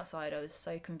on the outside, I was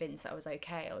so convinced that I was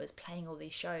okay. I was playing all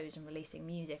these shows and releasing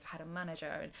music. I had a manager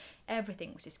and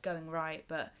everything was just going right.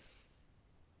 But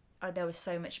there was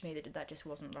so much of me that just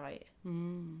wasn't right.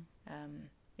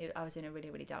 I was in a really,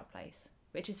 really dark place,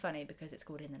 which is funny because it's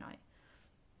called In the Night.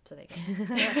 So they go.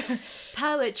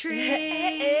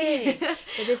 Poetry.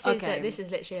 But this is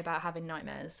literally about having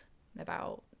nightmares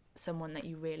about someone that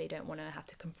you really don't want to have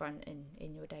to confront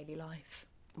in your daily life.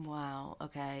 Wow.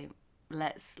 Okay.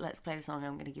 Let's play the song.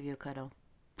 I'm going to give you a cuddle.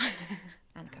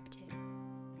 And a cup of tea.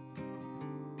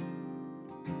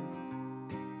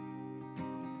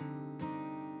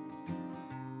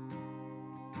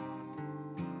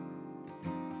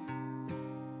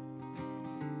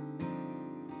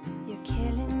 You're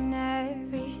killing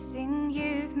everything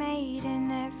you've made and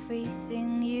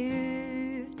everything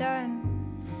you've done.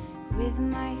 With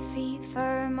my feet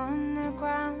firm on the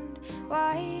ground,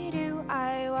 why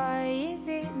is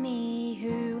it me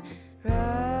who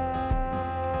runs?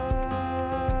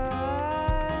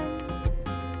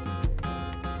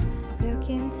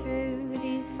 Looking through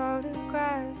these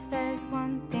photographs, there's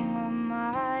one thing on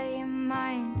my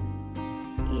mind.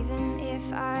 Even if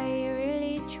I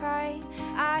really tried,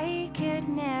 I could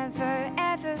never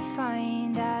ever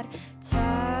find that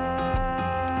time.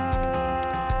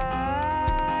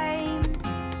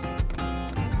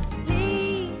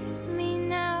 Leave me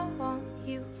now, won't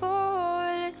you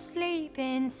fall asleep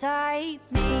inside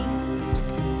me?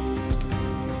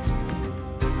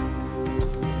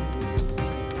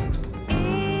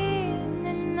 In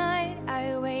the night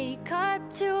I wake up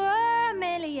to a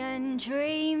million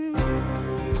dreams.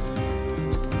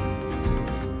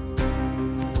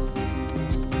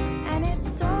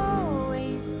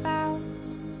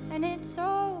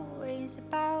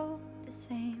 About the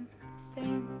same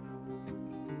thing.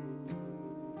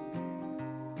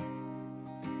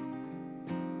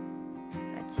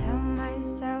 I tell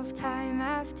myself time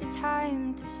after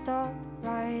time to stop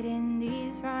writing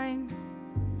these rhymes,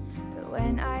 but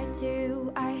when I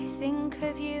do, I think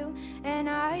of you, and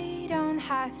I don't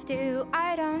have to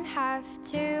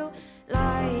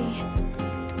lie.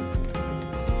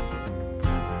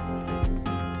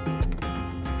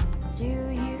 Do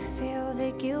you feel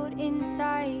the guilt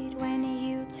inside when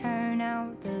you turn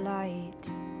out the light?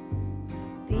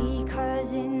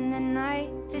 Because in the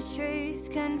night the truth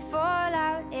can fall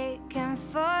out. It can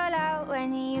fall out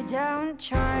when you don't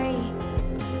try.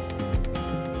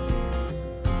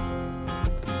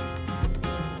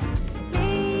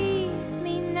 Leave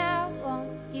me now,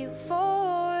 won't you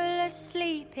fall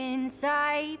asleep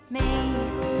inside me?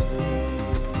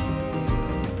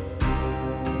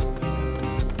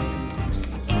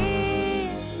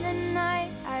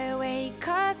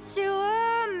 To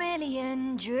a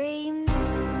million dreams.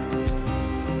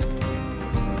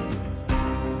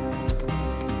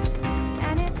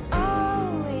 And it's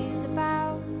always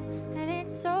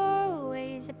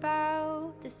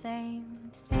about the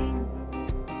same thing.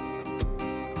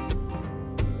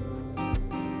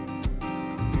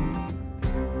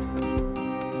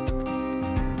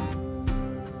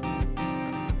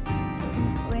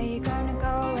 Where you gonna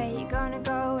go, where you gonna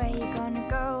go, where you gonna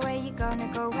go, where you gonna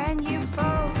go when you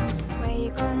fall? Where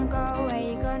you gonna go, where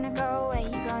you gonna go, where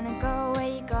you gonna go, where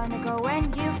you gonna go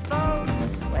when you fall?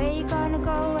 Where you gonna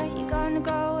go, where you gonna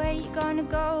go, where you gonna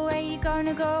go, where you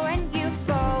gonna go when you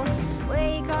fall? Where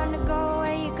you gonna go,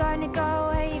 where you gonna go,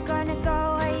 where you gonna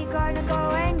go, where you gonna go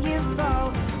when you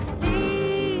fall?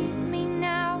 Leave me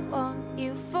now, won't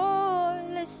you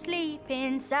fall asleep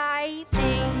inside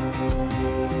me?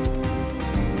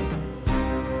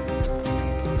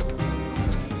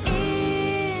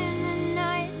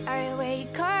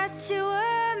 To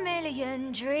a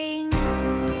million dreams.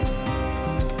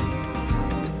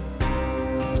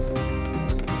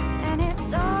 And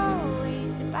it's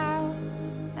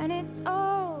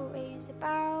always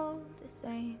about the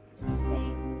same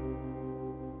thing.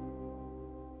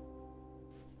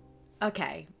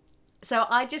 Okay, so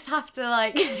I just have to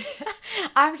I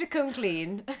have to come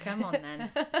clean. Come on then.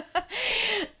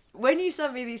 When you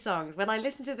sent me these songs, when I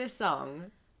listened to this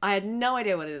song, I had no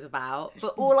idea what it was about,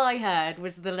 but all I heard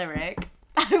was the lyric,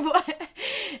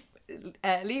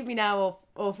 leave me now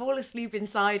or fall asleep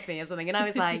inside me or something. And I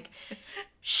was like,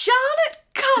 Charlotte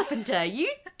Carpenter, you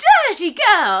dirty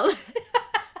girl.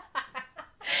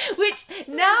 Which,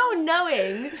 now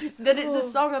knowing that it's a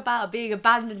song about being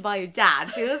abandoned by your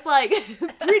dad, feels like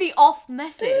pretty off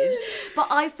message. But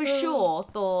I for sure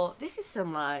thought, this is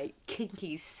some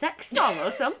kinky sex song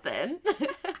or something.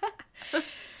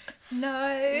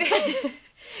 No.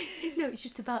 No, it's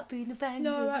just about being abandoned.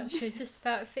 No, actually, it's just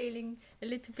about feeling a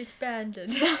little bit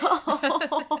abandoned.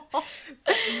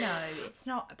 No, it's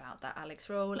not about that, Alex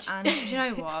Roll. And do you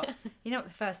know what? You're not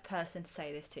the first person to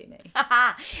say this to me.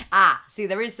 See,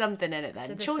 there is something in it then. So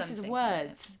there's Choice of something in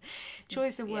words.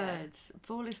 Choice of Yeah. words.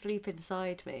 Fall asleep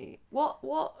inside me. What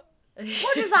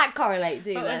does that correlate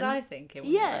to What then? was I thinking?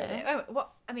 when you Yeah. wrote it? Oh,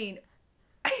 what I mean,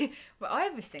 what I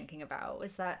was thinking about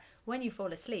was that when you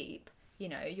fall asleep, you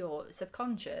know, your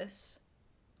subconscious,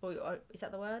 or is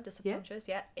that the word? The subconscious?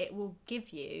 Yeah. It will give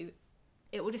you,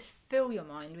 it will just fill your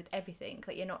mind with everything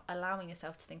that you're not allowing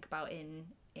yourself to think about in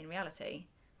reality.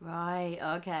 Right,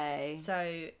 okay.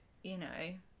 So, you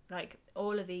know, like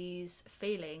all of these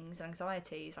feelings and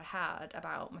anxieties I had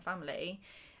about my family,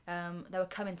 they were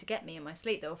coming to get me in my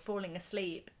sleep. They were falling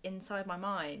asleep inside my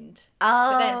mind.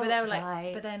 Oh, But they were like,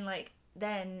 right.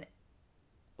 then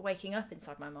waking up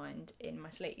inside my mind in my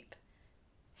sleep.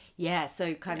 Yeah,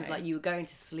 so kind You of know. like you were going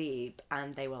to sleep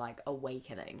and they were like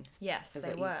awakening. Yes, It was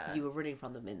they like were. You were running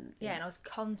from them in Yeah, and I was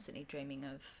constantly dreaming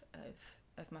of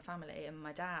my family and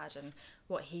my dad and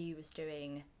what he was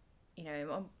doing, you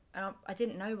know, and I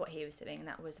didn't know what he was doing, and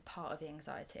that was a part of the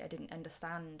anxiety. I didn't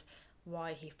understand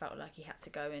why he felt like he had to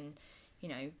go and, you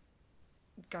know,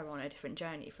 go on a different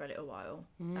journey for a little while.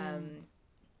 And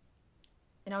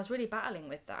I was really battling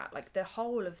with that, like the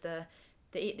whole of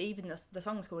even the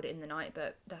song's called It in the Night,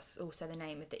 but that's also the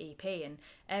name of the EP, and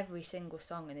every single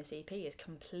song in this EP is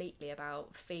completely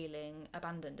about feeling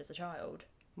abandoned as a child.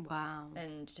 Wow.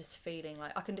 And just feeling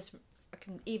like I can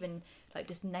even like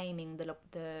just naming the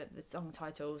song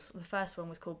titles. The first one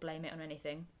was called Blame It on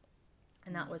Anything,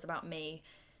 and that was about me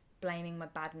blaming my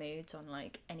bad moods on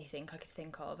like anything I could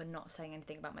think of and not saying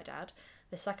anything about my dad.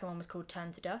 The second one was called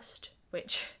Turn to Dust,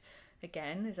 which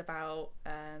again is about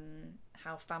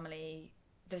how family,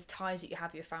 the ties that you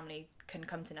have with your family can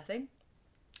come to nothing.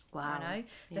 Wow. I know.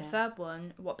 The third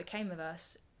one, What Became of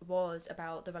Us, was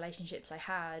about the relationships I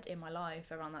had in my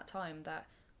life around that time that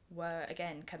were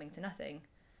again coming to nothing.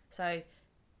 So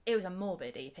it was a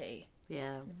morbid EP.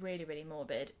 Yeah. Really, really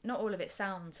morbid. Not all of it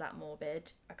sounds that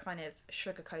morbid. I kind of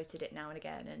sugar-coated it now and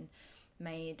again and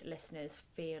made listeners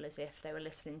feel as if they were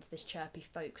listening to this chirpy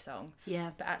folk song.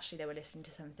 Yeah. But actually they were listening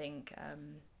to something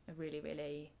really,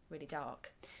 really, really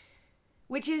dark.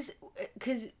 Which is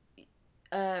because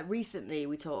recently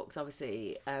we talked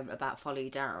obviously about Follow You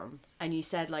Down, and you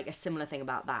said like a similar thing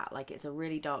about that, like it's a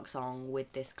really dark song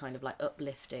with this kind of like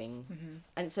uplifting.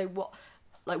 And so what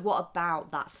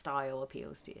about that style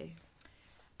appeals to you?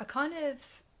 I kind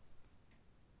of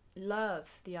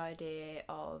love the idea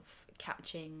of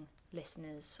catching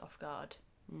listeners off guard.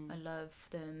 I love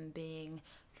them being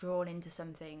drawn into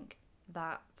something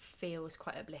that feels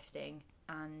quite uplifting,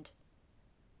 and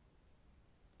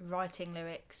writing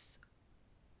lyrics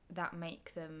that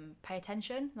make them pay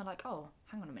attention. They're like, oh,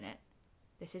 hang on a minute,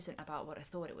 this isn't about what I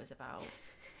thought it was about.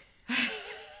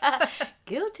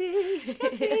 Guilty.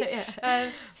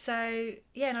 Yeah. So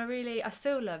yeah, and I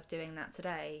still love doing that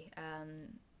today.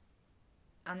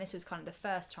 And this was kind of the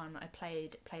first time that I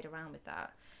played around with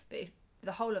that. But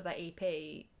the whole of that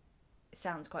EP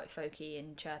sounds quite folky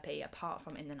and chirpy, apart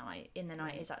from In the Night. In the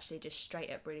Night is actually just straight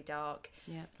up really dark.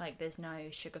 Yeah. Like there's no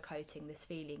sugarcoating this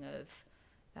feeling of,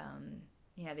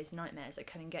 you know, these nightmares that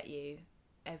come and get you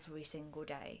every single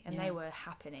day, and they were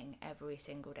happening every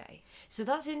single day. So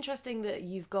that's interesting that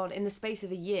you've gone, in the space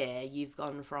of a year, you've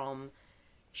gone from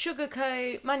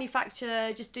sugarcoat,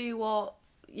 manufacture, just do what,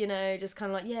 you know, just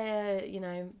kind of like, yeah, you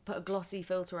know, put a glossy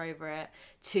filter over it,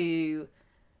 to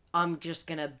I'm just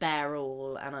going to bear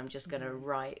all and I'm just going to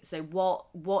write. So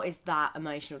what is that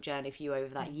emotional journey for you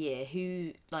over that year?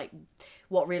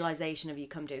 What realisation have you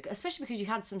come to? Especially because you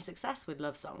had some success with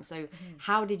Love Song. So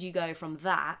how did you go from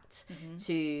that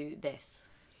to this?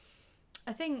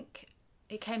 I think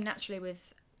it came naturally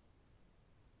with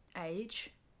age,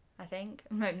 I think.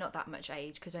 No, not that much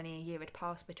age, because only a year had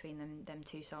passed between them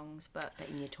two songs. But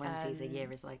in your 20s, a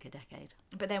year is like a decade.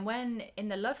 But then when in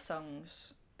the Love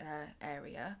Songs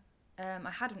area, I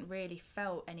hadn't really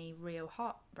felt any real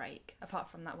heartbreak,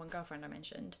 apart from that one girlfriend I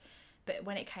mentioned. But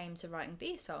when it came to writing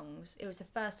these songs, it was the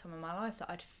first time in my life that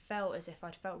I'd felt as if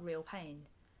I'd felt real pain.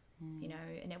 You know,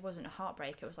 and it wasn't a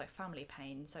heartbreak, it was like family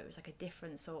pain, so it was like a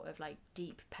different sort of like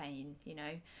deep pain, you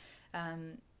know.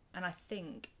 And I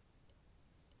think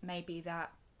maybe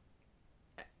that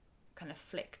kind of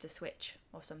flicked a switch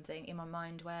or something in my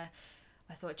mind, where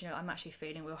I thought, you know, I'm actually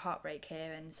feeling real heartbreak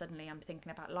here, and suddenly I'm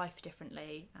thinking about life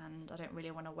differently, and I don't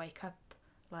really want to wake up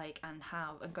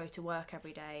and go to work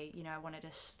every day. You know, I wanted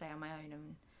to stay on my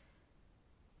own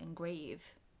and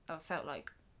grieve. I felt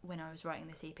like when I was writing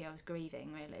this EP, I was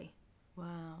grieving really.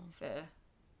 Wow. For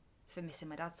for missing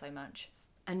my dad so much.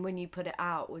 And when you put it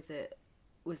out, was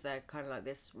there kind of like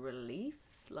this relief,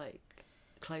 like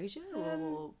closure,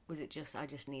 or was it just, I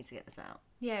just need to get this out?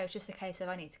 Yeah, it was just a case of,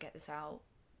 I need to get this out.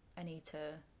 I need to...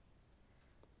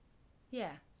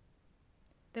 Yeah.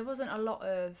 There wasn't a lot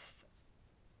of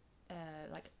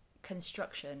like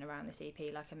construction around this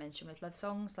EP, like I mentioned with Love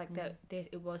Songs. Like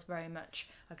it was very much,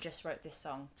 I've just wrote this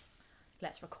song,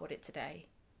 let's record it today.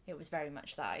 It was very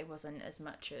much that. It wasn't as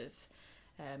much of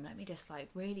let me just like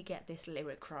really get this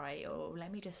lyric right, or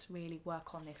let me just really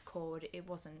work on this chord. It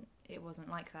wasn't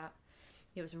like that.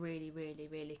 It was really, really,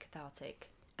 really cathartic.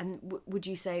 And would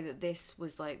you say that this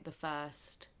was like the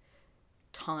first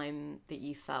time that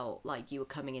you felt like you were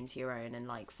coming into your own and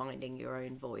like finding your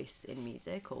own voice in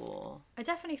music? Or I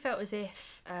definitely felt as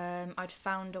if I'd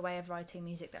found a way of writing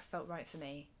music that felt right for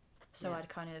me. So I'd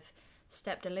kind of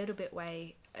stepped a little bit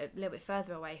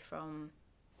further away from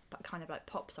kind of like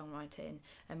pop songwriting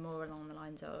and more along the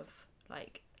lines of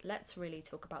like, let's really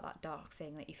talk about that dark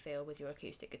thing that you feel with your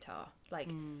acoustic guitar. Like,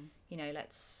 you know,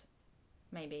 let's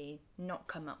maybe not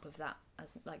come up with that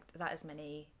as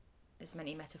many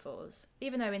metaphors.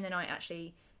 Even though In the Night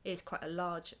actually is quite a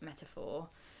large metaphor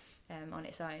on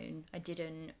its own, it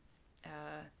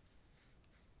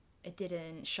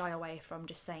didn't shy away from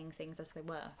just saying things as they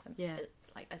were.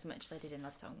 Like as much as I did in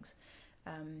Love Songs.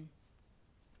 And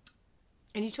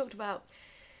you talked about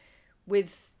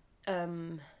with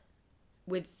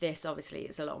this, obviously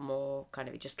it's a lot more kind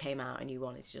of, it just came out and you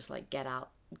wanted to just like get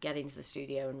into the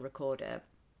studio and record it.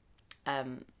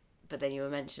 But then you were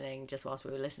mentioning just whilst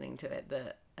we were listening to it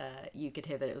that you could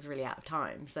hear that it was really out of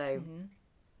time. So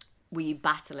were you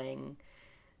battling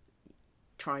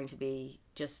trying to be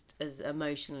just as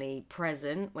emotionally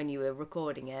present when you were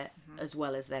recording it, as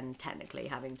well as then technically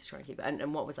having to try and keep it?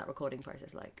 And what was that recording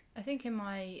process like? I think in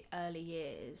my early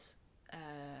years,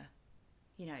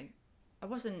 you know, I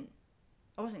wasn't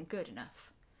good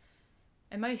enough.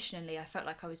 Emotionally, I felt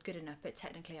like I was good enough, but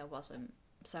technically I wasn't.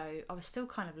 So I was still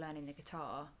kind of learning the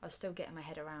guitar. I was still getting my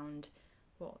head around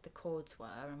what the chords were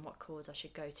and what chords I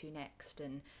should go to next,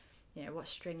 and you know what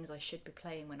strings I should be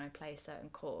playing when I play certain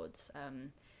chords.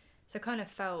 So I kind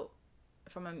of felt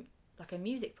from a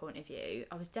music point of view,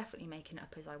 I was definitely making it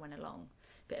up as I went along.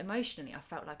 But emotionally, I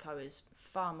felt like I was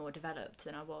far more developed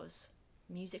than I was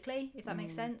musically, if that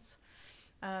makes sense.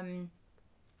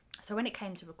 So when it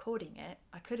came to recording it,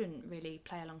 I couldn't really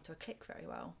play along to a click very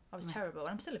well. I was terrible,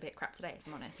 and I'm still a bit crap today, if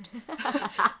I'm honest.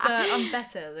 But I'm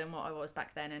better than what I was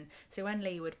back then. And so when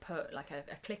Lee would put like a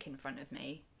click in front of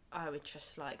me, I would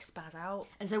just like spaz out.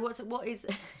 And so what is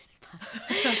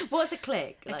what's a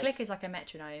click? A click is like a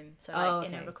metronome. So like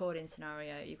in a recording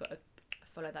scenario, you've got to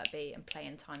follow that beat and play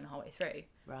in time the whole way through.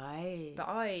 Right. But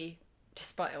I,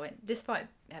 despite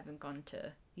having gone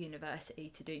to university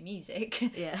to do music,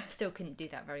 still couldn't do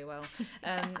that very well.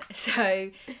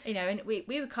 So, you know, and we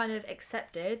were kind of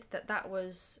accepted that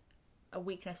was a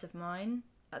weakness of mine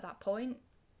at that point.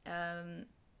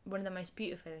 One of the most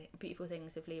beautiful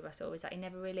things of Lee Russell is that he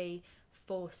never really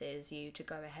forces you to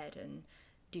go ahead and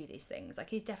do these things. Like,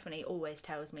 he definitely always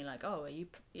tells me like, oh, are you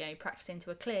practicing to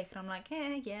a click? And I'm like,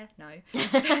 yeah, no.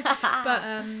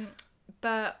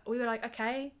 But we were like,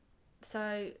 okay,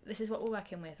 so this is what we're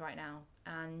working with right now.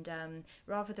 And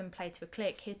rather than play to a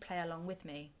click, he'd play along with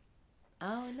me.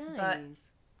 Oh, nice. But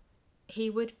he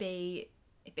would be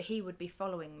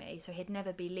following me, so he'd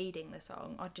never be leading the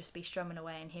song. I'd just be strumming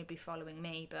away and he'd be following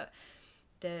me. But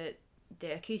the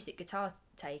acoustic guitar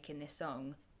take in this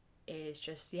song is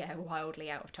just wildly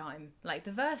out of time. Like,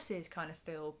 the verses kind of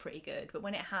feel pretty good, but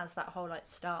when it has that whole like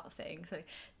start thing, so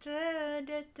da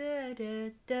da da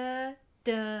da da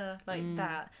da, like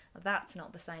that's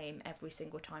not the same every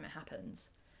single time it happens.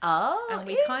 And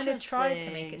we kind of tried to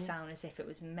make it sound as if it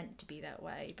was meant to be that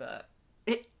way, but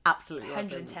it absolutely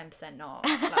 110% not.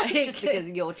 Like, just because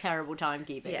you're terrible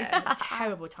timekeeping.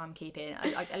 Terrible timekeeping.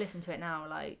 I listen to it now,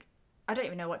 like, I don't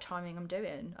even know what timing I'm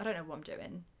doing. I don't know what I'm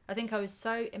doing. I think I was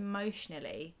so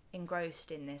emotionally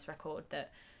engrossed in this record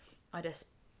that I just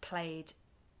played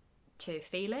to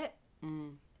feel it,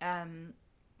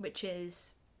 which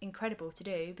is incredible to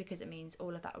do because it means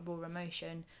all of that raw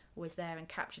emotion was there and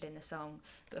captured in the song.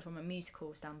 But from a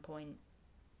musical standpoint,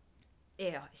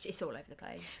 it's all over the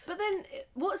place. But then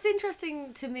what's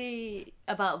interesting to me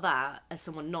about that, as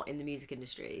someone not in the music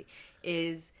industry,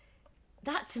 is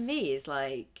that to me is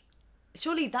like,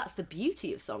 surely that's the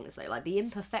beauty of songs though. Like, the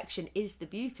imperfection is the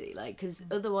beauty. Like, because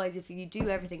otherwise if you do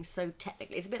everything so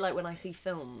technically, it's a bit like when I see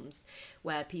films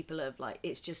where people have like,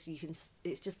 it's just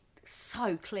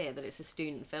so clear that it's a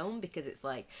student film, because it's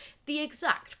like the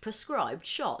exact prescribed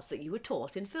shots that you were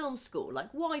taught in film school,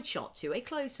 like wide shot to a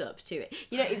close-up to it,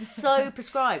 you know, it's so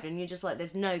prescribed, and you're just like,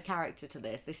 there's no character to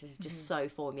this is just so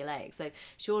formulaic. So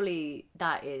surely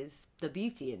that is the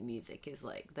beauty in music, is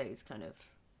like those kind of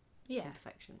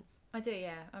imperfections. I do,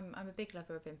 yeah. I'm a big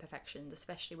lover of imperfections,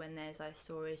 especially when there's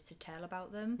stories to tell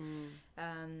about them.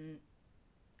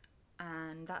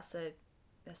 And that's a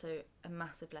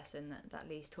massive lesson that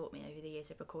Lee's taught me over the years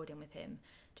of recording with him.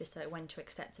 Just so when to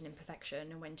accept an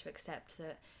imperfection, and when to accept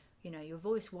that, you know, your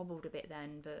voice wobbled a bit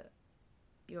then, but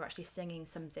you're actually singing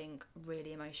something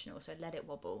really emotional, so let it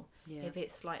wobble. If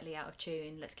it's slightly out of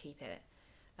tune, let's keep it.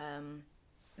 And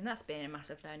that's been a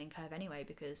massive learning curve anyway,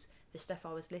 because the stuff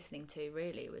I was listening to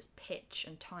really was pitch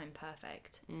and time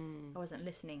perfect. I wasn't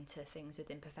listening to things with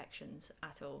imperfections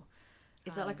at all.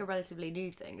 Is that like a relatively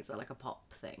new thing? Is that like a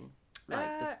pop thing?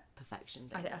 Like the perfection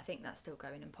thing? I think that's still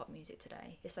going in pop music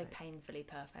today. It's so painfully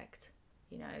perfect,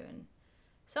 you know, and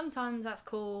sometimes that's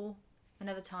cool, and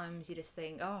other times you just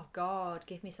think, oh God,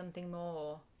 give me something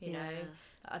more, you know.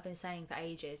 I've been saying for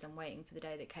ages, I'm waiting for the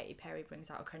day that Katy Perry brings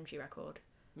out a country record,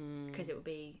 because it would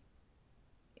be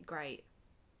great.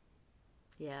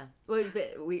 Yeah. Well, it's a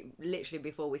bit, we literally,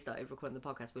 before we started recording the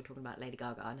podcast, we were talking about Lady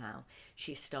Gaga and how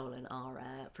she's stolen our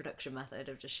production method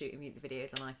of just shooting music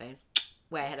videos on iPhones.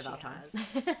 Way ahead of our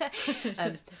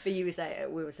time.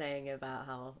 But we were saying about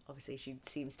how obviously she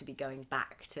seems to be going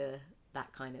back to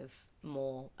that kind of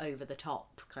more over the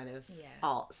top kind of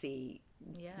artsy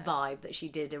vibe that she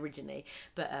did originally.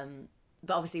 But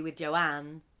obviously with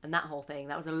Joanne and that whole thing,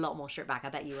 that was a lot more stripped back. I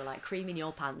bet you were like creaming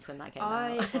your pants when that came out.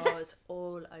 I was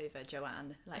all over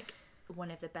Joanne. Like,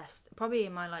 one of the best, probably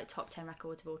in my like top 10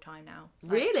 records of all time now.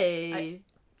 Like, really?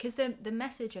 Because the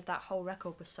message of that whole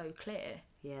record was so clear.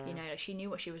 Yeah. You know, she knew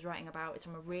what she was writing about. It's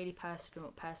from a really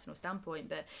personal standpoint.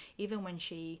 But even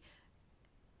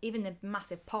the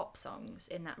massive pop songs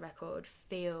in that record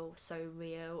feel so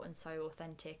real and so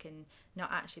authentic, and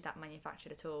not actually that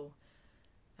manufactured at all.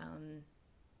 I'm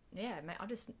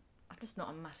just not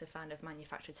a massive fan of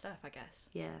manufactured stuff, I guess.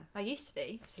 Yeah. I used to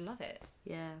be, because I love it.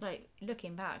 Yeah. Like,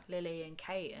 looking back, Lily and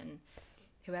Kate and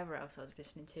whoever else I was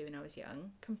listening to when I was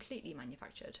young, completely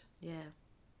manufactured. Yeah.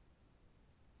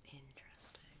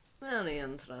 Interesting. Really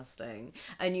interesting.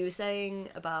 And you were saying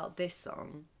about this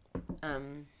song,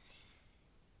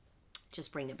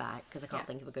 just bring it back, because I can't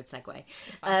think of a good segue.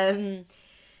 It's fine.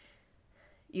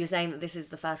 You were saying that this is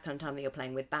the first kind of time that you're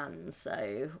playing with bands,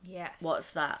 so yes.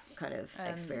 What's that kind of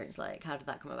experience like? How did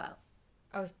that come about?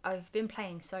 I've been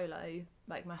playing solo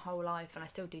like my whole life, and I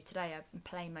still do today. I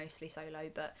play mostly solo,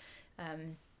 but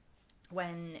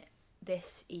when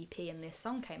this EP and this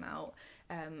song came out,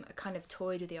 I kind of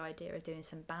toyed with the idea of doing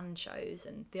some band shows,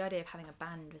 and the idea of having a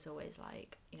band was always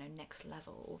like, you know, next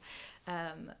level,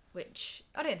 which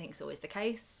I don't think is always the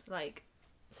case. Like,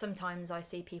 sometimes I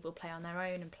see people play on their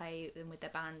own and play them with their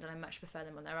band, and I much prefer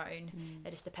them on their own.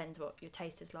 It just depends what your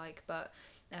taste is like. But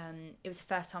it was the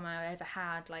first time I ever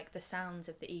had like the sounds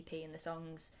of the EP and the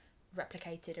songs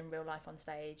replicated in real life on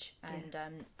stage. And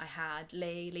I had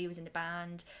Lee was in the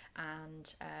band,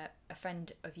 and a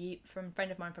friend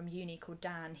of mine from uni called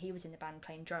Dan, he was in the band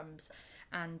playing drums.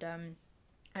 And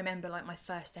I remember like my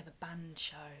first ever band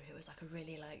show, it was like a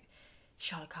really like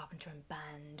Charlotte Carpenter and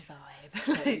band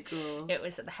vibe. Very cool. It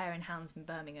was at the Hare and Hounds in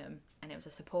Birmingham, and it was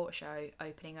a support show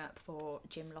opening up for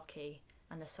Jim Lockie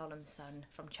and the Solemn Son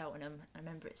from Cheltenham. I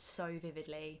remember it so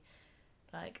vividly.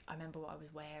 Like, I remember what I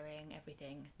was wearing,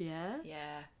 everything. Yeah?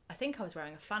 Yeah. I think I was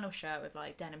wearing a flannel shirt with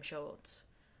like denim shorts.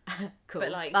 Cool.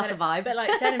 But like that's a vibe. But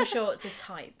like denim shorts with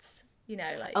tights. You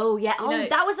know, like. Oh yeah. You know,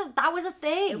 that was a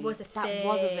thing. It was a thing. That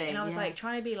was a thing. And I was like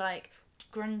trying to be like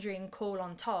grungy and cool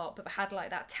on top, but had like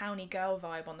that towny girl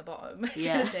vibe on the bottom.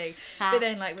 Yeah. Thing. But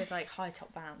then like with like high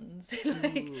top Vans,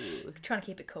 like trying to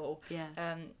keep it cool. Yeah.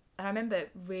 And I remember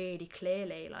really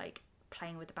clearly like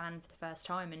playing with the band for the first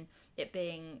time, and it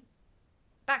being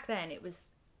back then it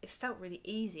felt really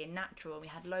easy and natural, and we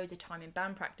had loads of time in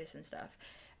band practice and stuff.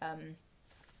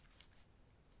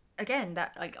 Again,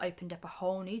 that like opened up a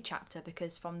whole new chapter,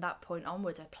 because from that point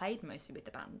onwards I played mostly with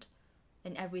the band.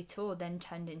 And every tour then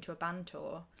turned into a band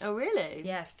tour. Oh, really?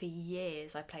 Yeah, for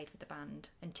years I played with the band,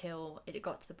 until it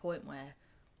got to the point where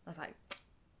I was like,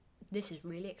 this is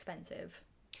really expensive.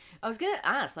 I was going to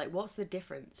ask, like, what's the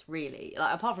difference, really?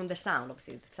 Like, apart from the sound,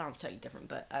 obviously, the sound's totally different,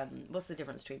 but what's the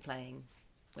difference between playing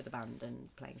with a band and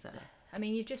playing solo? I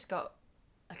mean, you've just got,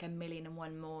 like,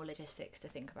 1,000,001 more logistics to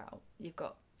think about. You've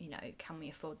got, you know, can we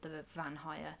afford the van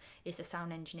hire? Is the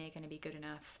sound engineer going to be good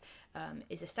enough?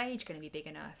 Is the stage going to be big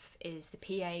enough? Is the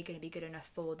PA going to be good enough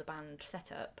for the band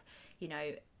setup? You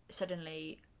know,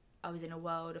 suddenly I was in a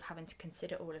world of having to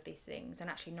consider all of these things and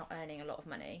actually not earning a lot of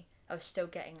money. I was still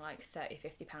getting like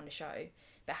 £30-50 a show,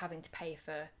 but having to pay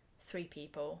for 3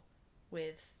 people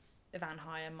with the van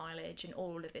hire, mileage, and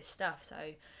all of this stuff. So,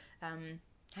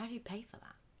 how do you pay for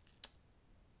that?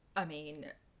 I mean,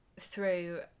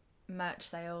 through merch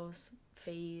sales,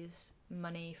 fees,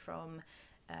 money from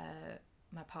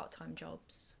my part-time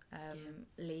jobs,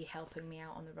 Lee helping me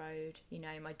out on the road, you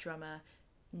know, my drummer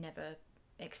never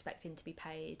expecting to be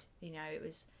paid. You know,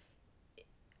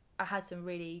 I had some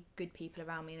really good people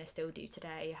around me, and I still do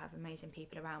today. I have amazing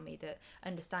people around me that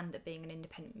understand that being an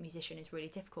independent musician is really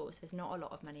difficult, so there's not a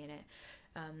lot of money in it.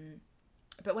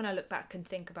 But when I look back and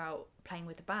think about playing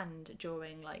with the band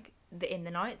during like the In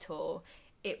the Night tour,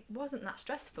 it wasn't that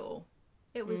stressful.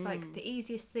 It was like the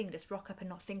easiest thing, just rock up and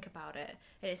not think about it.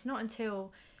 And it's not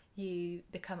until you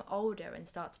become older and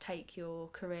start to take your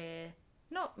career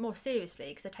not more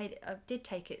seriously, because I did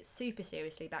take it super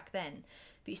seriously back then,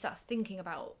 but you start thinking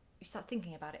about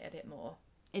it a bit more.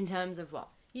 In terms of what?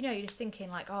 You know, you're just thinking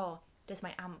like, oh, does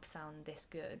my amp sound this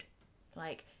good?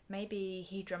 Like, maybe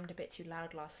he drummed a bit too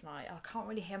loud last night. I can't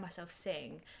really hear myself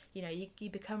sing. You know, you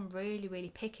become really,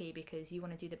 really picky because you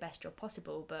want to do the best job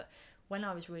possible. But when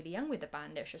I was really young with the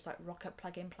band, it was just like rock up,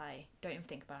 plug in, play. Don't even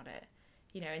think about it.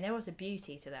 You know, and there was a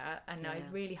beauty to that. And I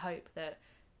really hope that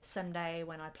someday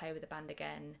when I play with the band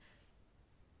again,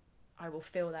 I will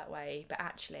feel that way. But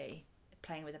actually,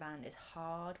 playing with a band is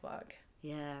hard work.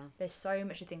 Yeah. There's so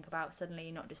much to think about. Suddenly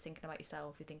you're not just thinking about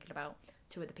yourself, you're thinking about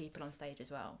 2 other people on stage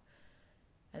as well.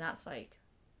 And that's a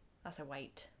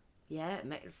weight. Yeah, it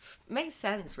makes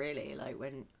sense, really. Like,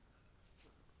 when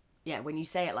you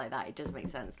say it like that, it does make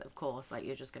sense that, of course, like,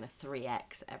 you're just going to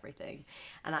 3x everything.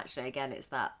 And actually, again, it's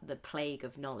that the plague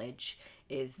of knowledge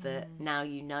is that now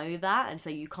you know that, and so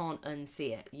you can't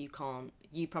unsee it.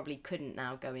 You probably couldn't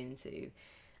now go into...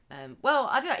 well,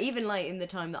 I don't know, even like in the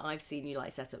time that I've seen you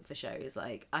like set up for shows,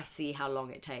 like I see how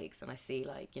long it takes, and I see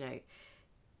like, you know,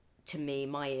 to me,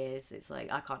 my ears, it's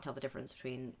like I can't tell the difference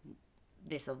between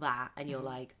this or that, and you're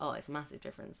like, oh, it's a massive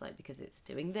difference, like, because it's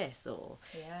doing this, or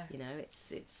you know,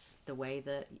 it's the way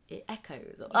that it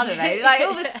echoes, or I don't know, like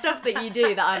all the stuff that you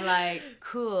do that I'm like,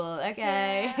 cool,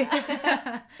 okay.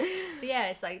 But yeah,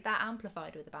 it's like that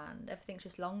amplified with the band. Everything's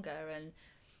just longer, and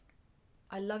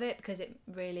I love it because it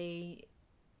really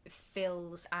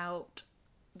fills out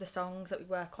the songs that we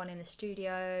work on in the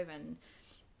studio, and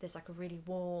there's like a really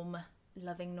warm,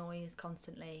 loving noise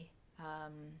constantly,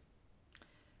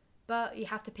 but you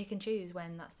have to pick and choose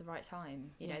when that's the right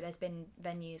time. You know, there's been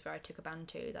venues where I took a band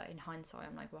to that in hindsight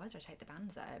I'm like, why did I take the band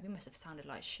there? We must have sounded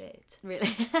like shit. Really?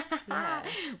 Yeah.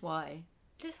 Why?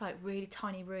 Just like really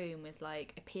tiny room with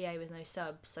like a PA with no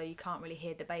subs, so you can't really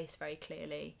hear the bass very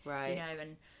clearly, right? You know,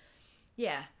 and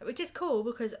yeah, which is cool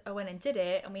because I went and did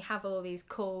it, and we have all these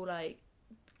cool, like,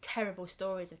 terrible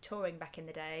stories of touring back in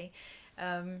the day.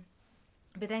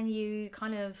 But then you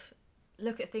kind of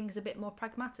look at things a bit more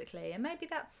pragmatically, and maybe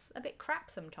that's a bit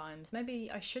crap sometimes. Maybe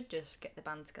I should just get the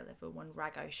band together for one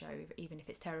rago show, even if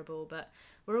it's terrible, but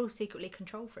we're all secretly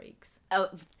control freaks. Oh,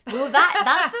 well,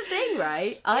 that's the thing,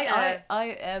 right? I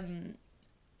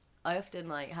often,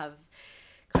 like, have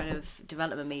kind of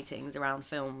development meetings around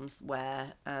films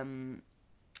where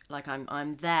like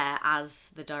I'm there as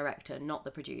the director, not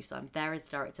the producer. I'm there as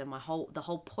the director. The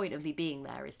whole point of me being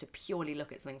there is to purely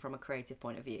look at something from a creative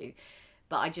point of view.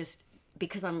 But I just,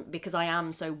 because I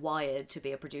am so wired to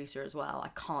be a producer as well, I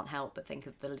can't help but think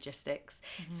of the logistics.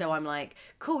 So I'm like,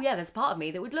 cool, yeah, there's a part of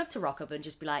me that would love to rock up and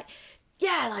just be like,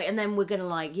 yeah, like, and then we're gonna,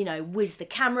 like, you know, whiz the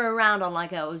camera around on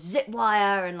like a zip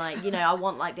wire, and like, you know, I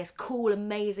want like this cool,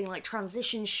 amazing like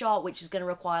transition shot, which is gonna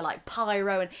require like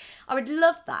pyro, and I would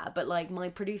love that. But like, my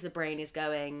producer brain is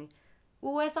going,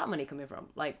 well, where's that money coming from?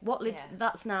 Like,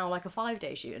 that's now like a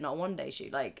 5-day shoot and not a 1-day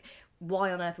shoot. Like,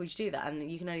 why on earth would you do that?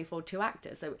 And you can only afford 2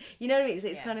 actors, so you know what I mean?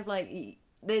 It's kind of like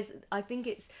I think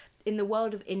it's in the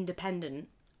world of independent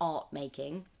art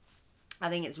making, I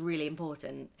think it's really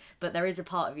important, but there is a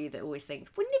part of you that always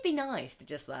thinks, wouldn't it be nice to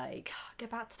just like... go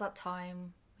back to that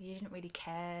time where you didn't really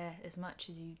care as much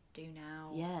as you do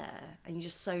now. Yeah, and you're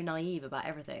just so naive about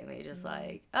everything that you're just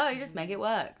like, oh, you just make it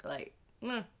work. Like,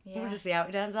 we'll just see how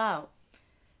it turns out.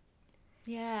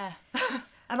 Yeah.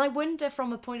 And I wonder,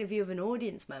 from a point of view of an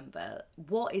audience member,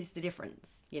 what is the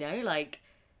difference? You know, like,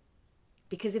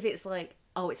 because if it's like,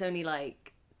 oh, it's only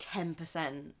like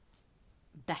 10%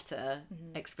 better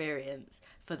experience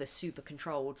for the super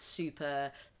controlled,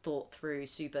 super thought through,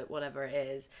 super whatever it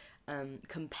is,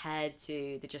 compared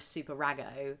to the just super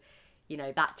rago, you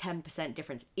know, that 10%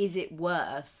 difference, is it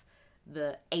worth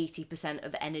the 80%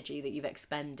 of energy that you've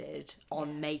expended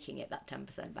on making it that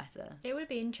 10% better. It would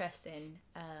be interesting,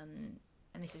 and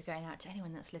this is going out to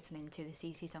anyone that's listening to the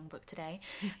CC Songbook today,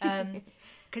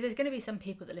 because there's going to be some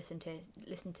people that listen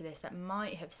to this that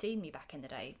might have seen me back in the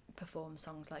day perform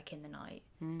songs like In the Night,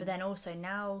 but then also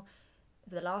now,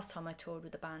 the last time I toured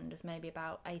with the band was maybe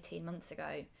about 18 months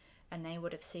ago, and they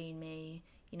would have seen me,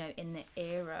 you know, in the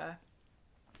era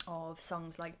of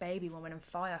songs like Baby Woman and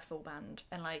Fire full band,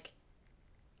 and like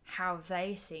how have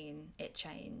they seen it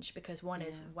change, because one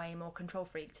is way more control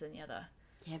freaked than the other.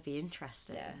 Yeah, it'd be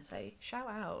interesting. Yeah, so shout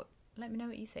out, let me know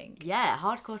what you think. Yeah,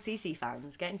 hardcore CC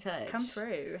fans, get in touch, come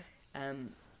through.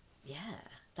 Yeah,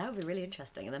 that would be really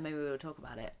interesting, and then maybe we'll talk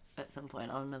about it at some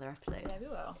point on another episode. Yeah, we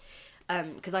will.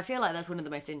 Because I feel like that's one of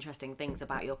the most interesting things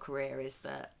about your career, is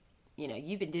that, you know,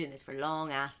 you've been doing this for a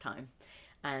long ass time,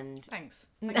 and Thanks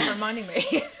for reminding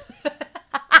me.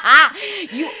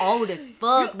 you old as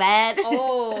fuck, man.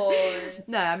 Oh.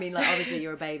 No, I mean, like, obviously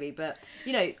you're a baby, but,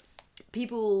 you know,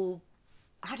 people,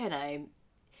 I don't know,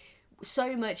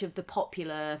 so much of the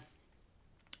popular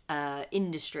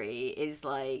industry is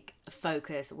like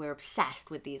focus, we're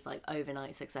obsessed with these like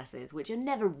overnight successes, which are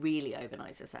never really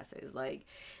overnight successes, like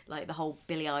the whole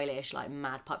Billie Eilish like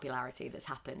mad popularity that's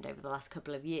happened over the last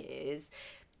couple of years.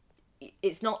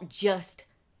 It's not just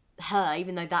her,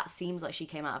 even though that seems like she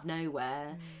came out of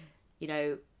nowhere. You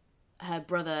know, her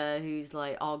brother, who's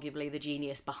like arguably the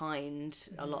genius behind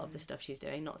a lot of the stuff she's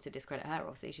doing, not to discredit her,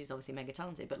 obviously she's obviously mega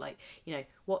talented, but like, you know,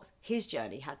 what's his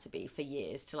journey had to be for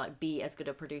years to like be as good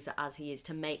a producer as he is,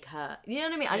 to make her, you know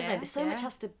what I mean? I don't know, there's so much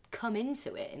has to come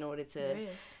into it in order to, There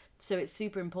is. so it's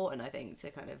super important, I think, to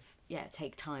kind of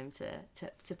take time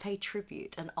to pay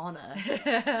tribute and honour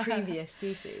previous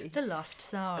CC. The lost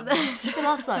song. The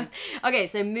last songs. Okay,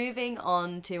 so moving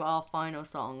on to our final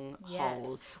song, Hole,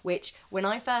 Yes. which when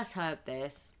I first heard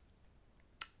this,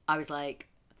 I was like,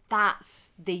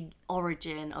 that's the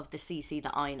origin of the CC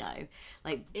that I know.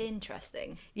 Like,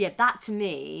 Interesting. yeah, that to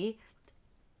me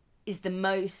is the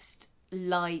most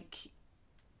like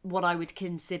what I would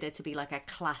consider to be like a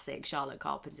classic Charlotte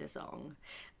Carpenter song.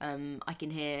 I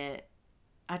can hear,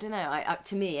 I don't know,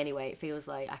 to me anyway, it feels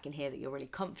like I can hear that you're really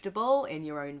comfortable in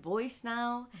your own voice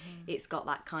now. It's got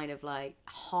that kind of like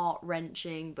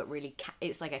heart-wrenching, but really,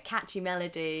 it's like a catchy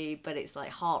melody, but it's like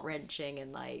heart-wrenching,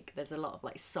 and like there's a lot of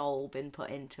like soul been put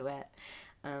into it.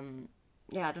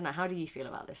 Yeah, I don't know, how do you feel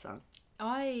about this song?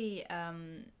 I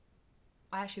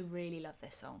actually really love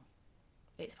this song.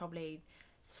 It's probably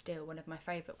still one of my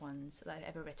favourite ones that I've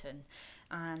ever written,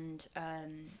 and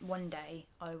one day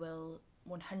I will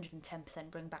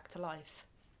 110% bring back to life.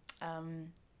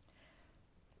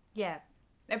 Yeah,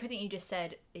 everything you just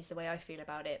said is the way I feel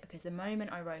about it, because the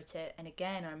moment I wrote it, and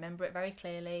again I remember it very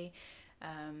clearly,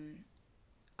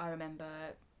 I remember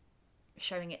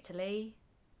showing it to Lee,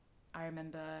 I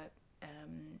remember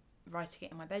writing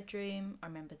it in my bedroom, I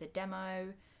remember the demo,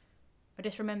 I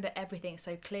just remember everything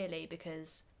so clearly,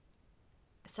 because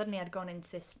suddenly I'd gone into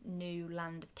this new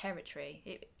land of territory.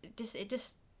 It just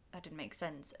that didn't make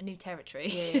sense. A new territory.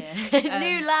 Yeah.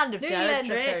 New land of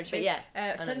territory. But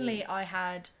yeah. Suddenly I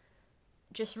had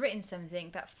just written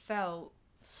something that felt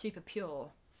super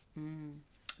pure.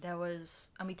 There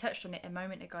was, and we touched on it a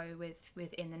moment ago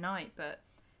with In the Night, but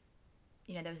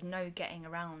you know, there was no getting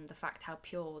around the fact how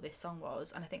pure this song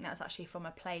was, and I think that's actually from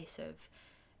a place of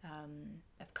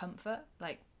comfort.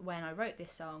 Like when I wrote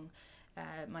this song,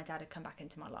 my dad had come back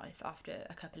into my life after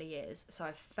a couple of years, so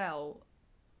I felt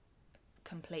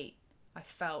complete. I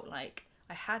felt like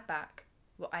I had back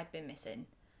what I'd been missing,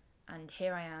 and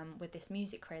here I am with this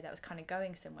music career that was kind of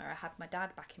going somewhere. I had my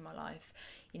dad back in my life.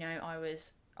 You know, I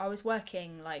was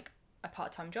working like a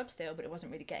part-time job still, but it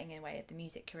wasn't really getting in the way of the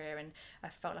music career, and I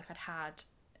felt like I'd had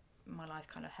my life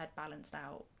kind of had balanced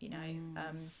out, you know.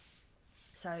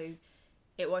 So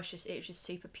it was just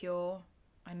super pure.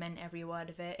 I meant every word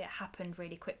of it. It happened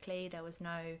really quickly. There was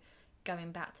no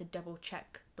going back to double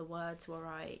check the words were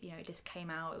right. You know, it just came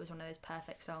out. It was one of those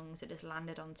perfect songs. It just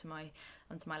landed onto my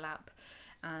lap.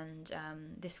 And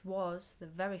this was the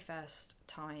very first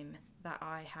time that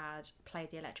I had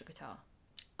played the electric guitar.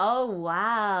 Oh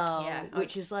wow! Yeah,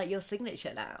 which is like your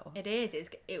signature now. It is.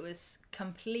 It was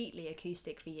completely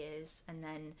acoustic for years, and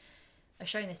then I was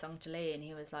showing this song to Lee, and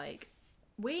he was like,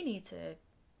 "We need to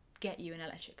get you an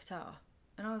electric guitar."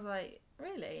 And I was like,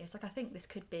 really? It's like, I think this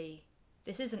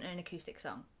isn't an acoustic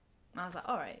song. And I was like,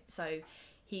 all right. So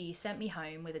he sent me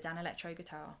home with a Dan Electro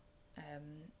guitar,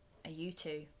 a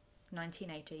U2,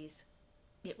 1980s.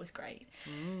 It was great.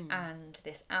 And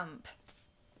this amp.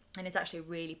 And it's actually a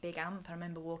really big amp. I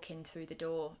remember walking through the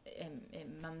door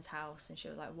in Mum's house, and she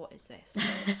was like, "What is this?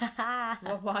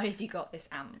 Why have you got this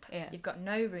amp? Yeah. You've got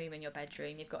no room in your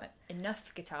bedroom. You've got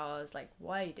enough guitars. Like,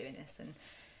 why are you doing this?" And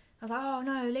I was like, "Oh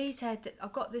no, Lee said that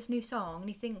I've got this new song, and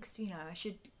he thinks, you know, I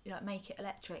should like make it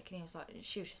electric." And he was like,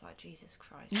 she was just like, "Jesus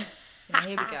Christ,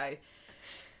 here we go.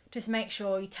 Just make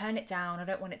sure you turn it down. I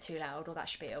don't want it too loud, or that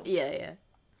spiel." Yeah.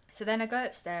 So then I go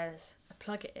upstairs, I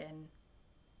plug it in,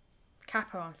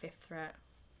 capper on 5th fret,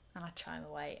 and I chime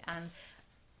away. And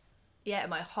yeah,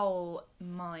 my whole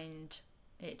mind,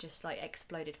 it just like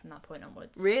exploded from that point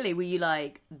onwards. Really? Were you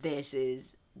like, this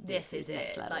is This is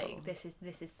next it. level? Like this is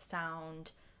the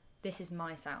sound. This is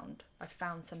my sound. I've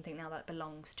found something now that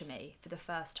belongs to me for the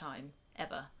first time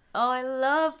ever. Oh, I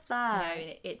love You that.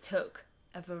 know, it took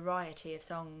a variety of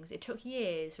songs. It took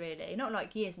years, really. Not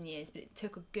like years and years, but it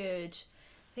took a good...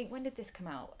 I think, when did this come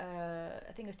out?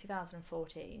 I think it was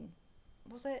 2014.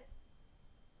 Was it?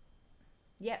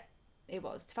 Yep, it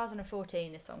was.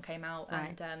 2014 this song came out.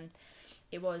 Right. And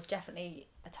it was definitely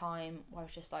a time where I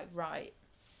was just like, right,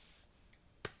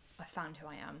 I found who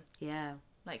I am. Yeah.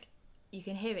 Like, you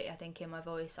can hear it, I think, in my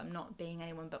voice. I'm not being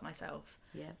anyone but myself.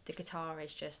 Yeah. The guitar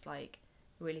is just like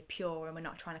really pure, and we're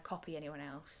not trying to copy anyone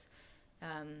else.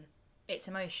 It's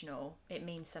emotional. It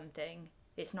means something.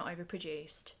 It's not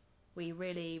overproduced. We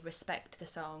really respect the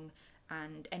song,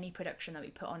 and any production that we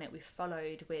put on it, we've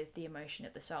followed with the emotion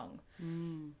of the song.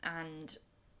 And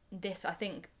this, I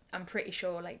think, I'm pretty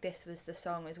sure, like, this was the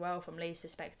song as well, from Lee's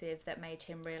perspective, that made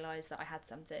him realise that I had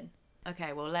something.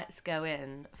 Okay, well, let's go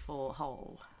in for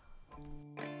Whole.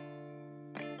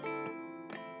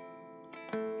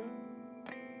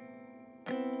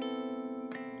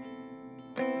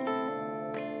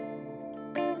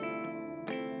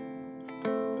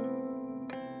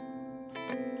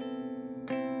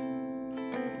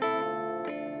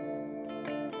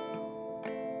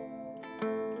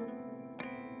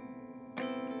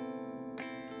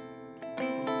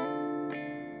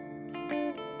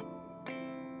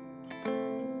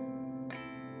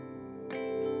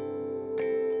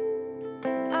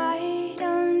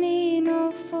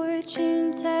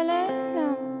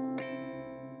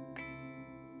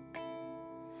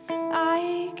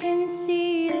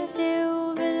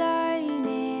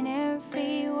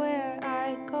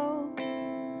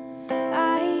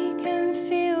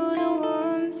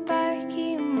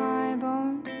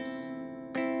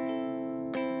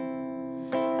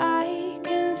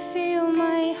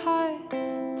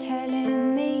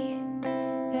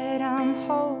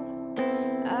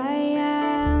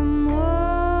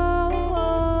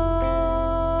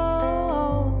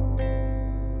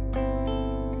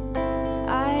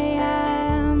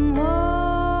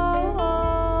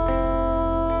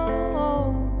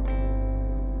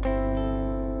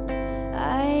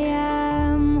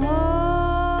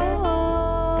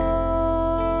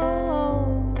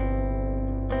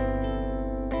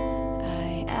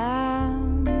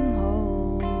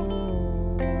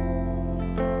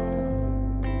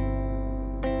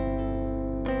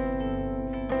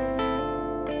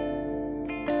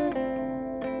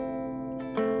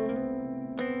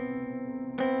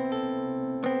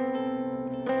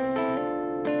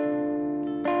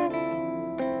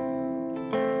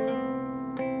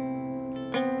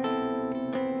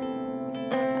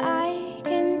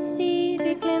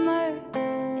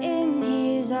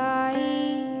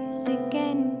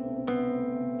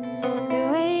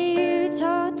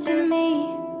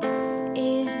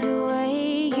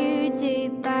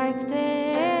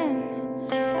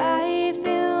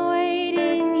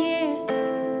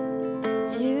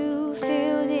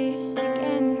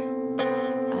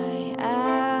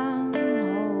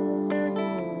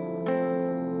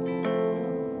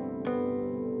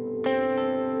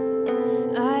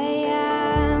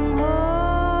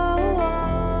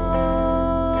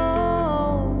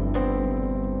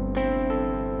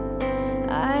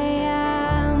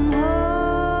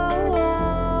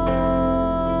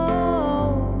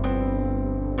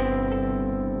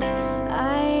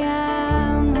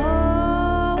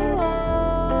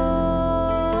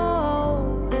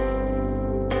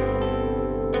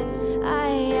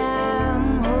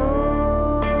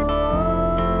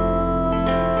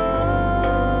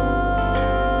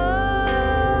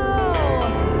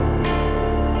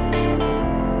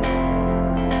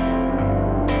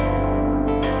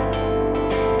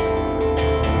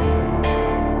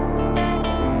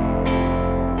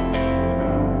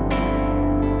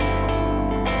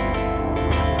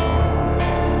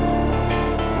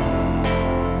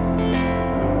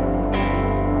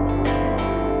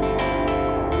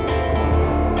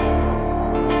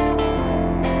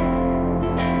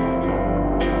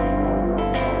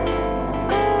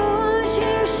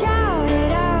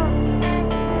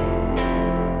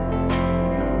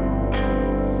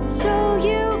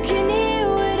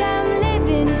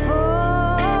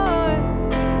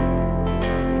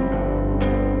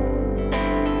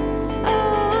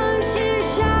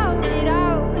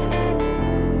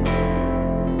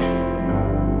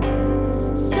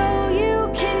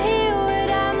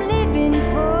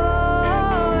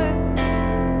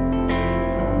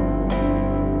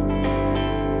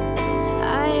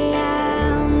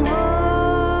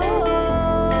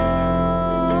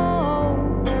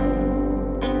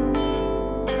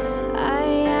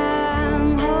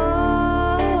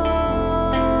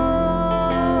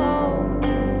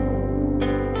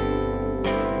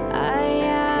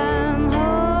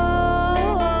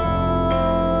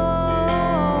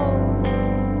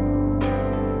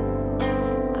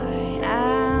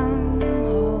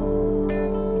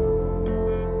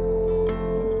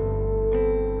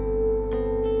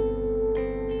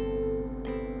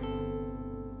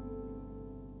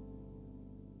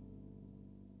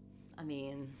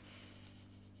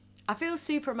 I feel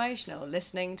super emotional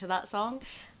listening to that song,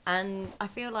 and I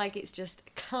feel like it's just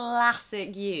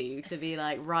classic you to be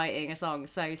like writing a song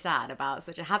so sad about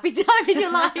such a happy time in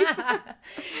your life.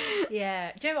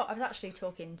 Yeah. Do you know what? I was actually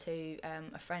talking to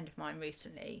a friend of mine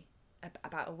recently,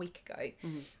 about a week ago.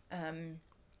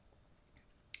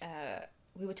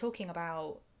 We were talking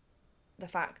about the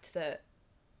fact that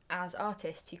as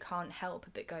artists you can't help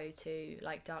but go to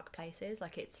like dark places.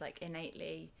 Like it's like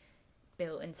innately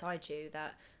built inside you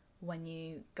that when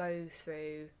you go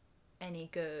through any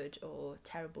good or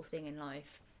terrible thing in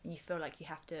life and you feel like you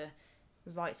have to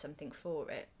write something for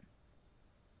it,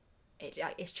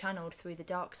 it's channeled through the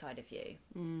dark side of you.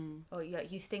 Or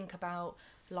you think about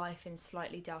life in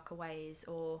slightly darker ways,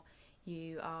 or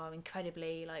you are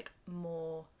incredibly like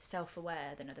more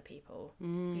self-aware than other people.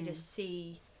 You just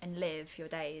see and live your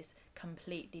days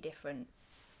completely different.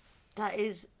 That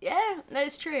is, yeah, no,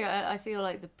 it's true. I feel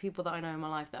like the people that I know in my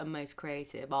life that are most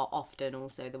creative are often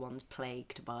also the ones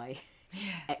plagued by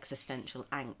existential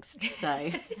angst.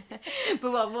 So,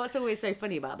 but what's always so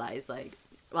funny about that is like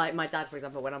my dad, for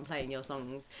example, when I'm playing your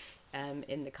songs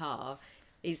in the car,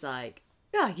 he's like,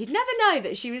 yeah, you'd never know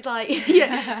that she was like,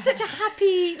 such a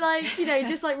happy, like, you know,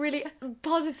 just like really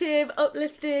positive,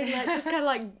 uplifting, like just kind of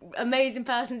like amazing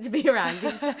person to be around.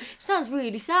 She sounds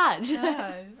really sad.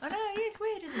 I know, it's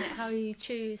weird, isn't it? How you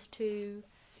choose to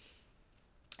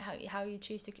like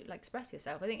express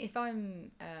yourself. I think if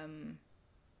I'm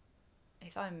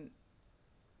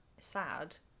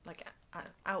sad, like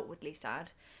outwardly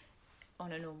sad,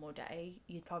 on a normal day,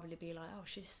 you'd probably be like, oh,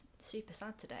 she's super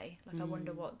sad today. Like, I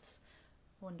wonder what's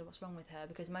wrong with her,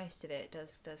 because most of it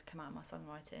does come out of my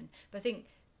songwriting. But I think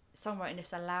songwriting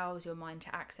just allows your mind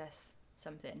to access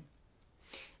something.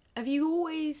 Have you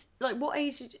always, like, what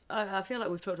age I feel like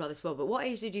we've talked about this before, but what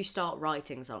age did you start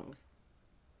writing songs?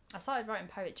 I started writing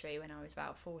poetry when I was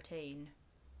about 14.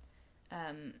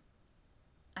 And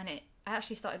I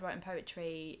actually started writing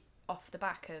poetry off the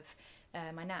back of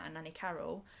my nan, Nanny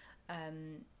Carol. I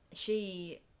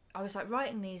was like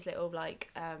writing these little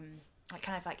like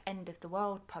kind of like end of the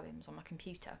world poems on my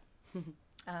computer.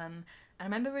 And I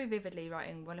remember really vividly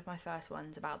writing one of my first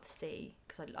ones about the sea,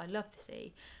 because I love the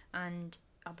sea,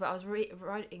 but I was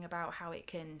writing about how it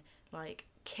can like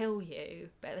kill you,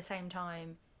 but at the same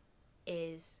time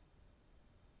is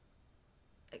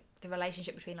like, the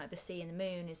relationship between like the sea and the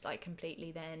moon is like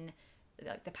completely then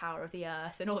like the power of the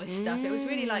earth and all this stuff. It was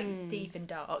really like deep and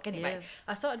dark. Anyway,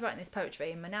 I started writing this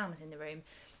poetry and my nan was in the room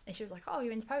and she was like, oh,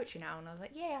 you're into poetry now? And I was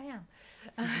like, yeah, I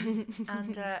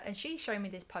am. And she showed me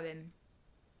this poem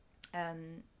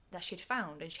that she'd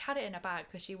found, and she had it in her bag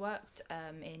because she worked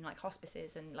in like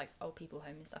hospices and like old people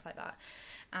homes and stuff like that.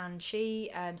 And she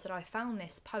said, I found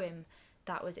this poem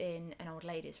that was in an old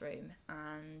lady's room,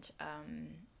 and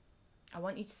I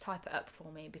want you to type it up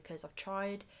for me because I've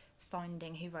tried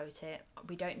finding who wrote it.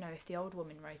 We don't know if the old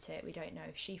woman wrote it, we don't know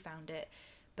if she found it,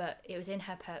 but it was in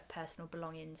her personal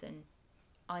belongings, and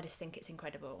I just think it's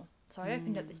incredible. So I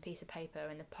opened up this piece of paper,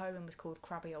 and the poem was called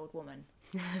Crabby Old Woman.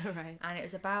 Right. And it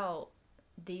was about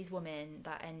these women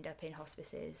that end up in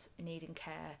hospices needing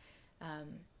care,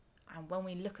 and when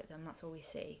we look at them, that's all we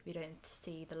see. We don't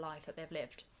see the life that they've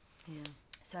lived. Yeah.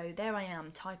 So there I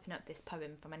am typing up this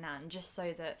poem for my nan, just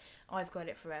so that I've got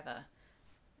it forever,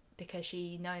 because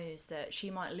she knows that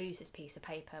she might lose this piece of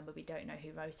paper, but we don't know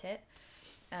who wrote it.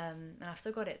 And I've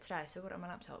still got it today. I've still got it on my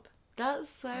laptop. That's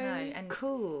so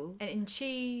cool. And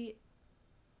she,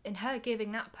 in her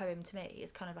giving that poem to me,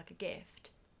 is kind of like a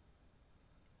gift.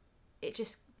 It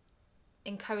just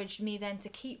encouraged me then to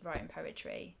keep writing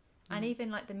poetry. And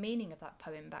even like the meaning of that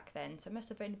poem back then. So I must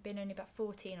have been only about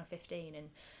 14 or 15, and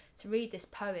to read this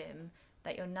poem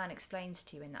that your nan explains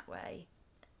to you in that way,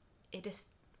 it just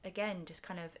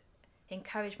kind of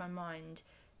encouraged my mind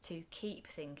to keep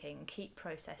thinking, keep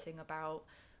processing about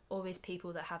all these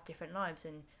people that have different lives.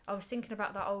 And I was thinking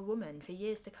about that old woman for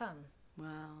years to come. Wow.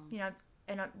 You know,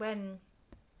 and when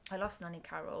I lost Nanny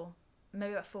Carol,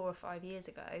 maybe about 4 or 5 years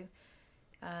ago,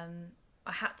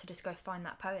 I had to just go find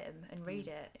that poem and read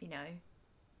it, you know.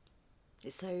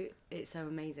 It's so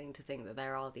amazing to think that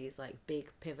there are these like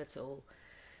big pivotal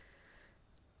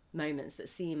moments that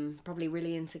seem probably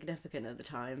really insignificant at the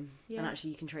time, and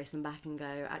actually you can trace them back and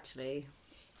go, actually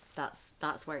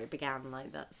that's where it began.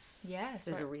 Like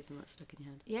there's a reason that's stuck in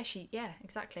your head. Yeah,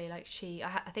 exactly. Like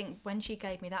I think when she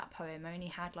gave me that poem, I only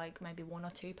had like maybe 1 or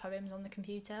 2 poems on the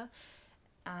computer,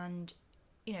 and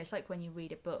you know, it's like when you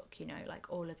read a book, you know,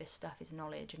 like all of this stuff is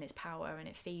knowledge and it's power and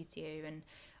it feeds you. And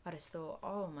I just thought,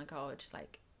 oh my God,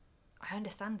 like I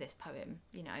understand this poem,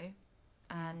 you know,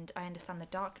 and I understand the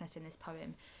darkness in this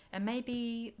poem. And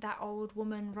maybe that old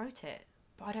woman wrote it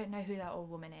but I don't know who that old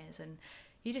woman is. And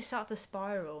you just start to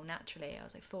spiral naturally. I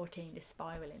was like 14, just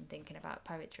spiraling, thinking about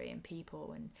poetry and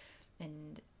people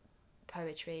and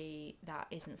poetry that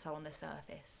isn't so on the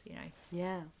surface, you know.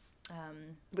 Yeah.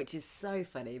 Which is so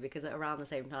funny because at around the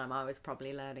same time I was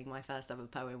probably learning my first ever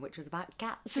poem, which was about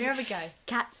cats. Here we go.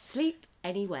 Cats sleep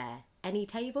anywhere, any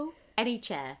table, any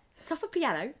chair, top of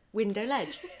piano, window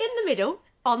ledge, in the middle,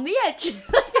 on the edge. And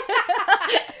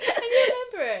you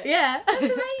remember it? Yeah. That's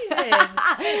amazing.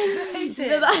 It's amazing.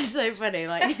 But that's so funny,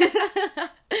 like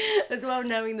as well,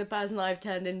 knowing the person I've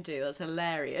turned into, that's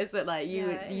hilarious. That like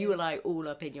you were like all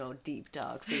up in your deep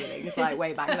dark feelings like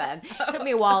way back then. It took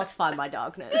me a while to find my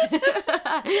darkness.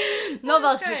 Not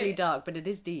that particularly dark, but it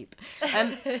is deep.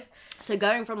 So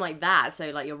going from like that, so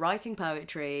like you're writing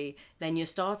poetry, then you're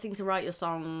starting to write your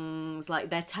songs, like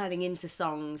they're turning into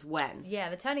songs when? Yeah,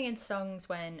 they're turning into songs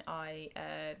when I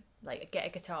like get a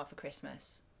guitar for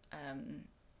Christmas.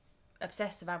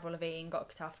 Obsessed with Avril Lavigne, got a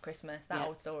guitar for Christmas, that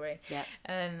old story. Yeah.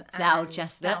 That old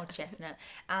chestnut.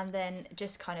 And then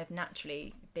just kind of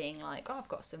naturally being like, oh, I've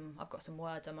got some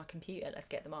words on my computer, let's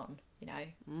get them on, you know.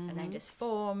 Mm-hmm. And then just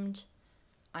formed,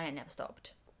 and it never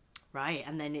stopped. Right,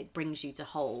 and then it brings you to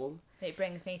Whole. It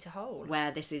brings me to Whole.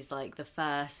 Where this is like the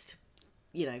first,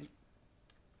 you know,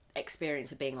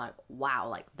 experience of being like, wow,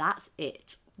 like that's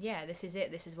it. Yeah, this is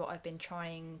it. This is what I've been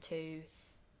trying to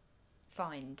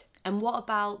find. And what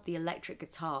about the electric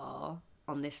guitar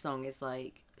on this song is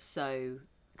like, so,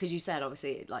 because you said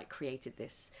obviously it like created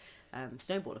this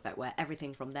snowball effect where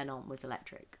everything from then on was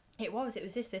electric. It was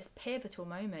just this pivotal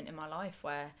moment in my life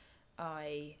where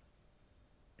I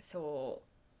thought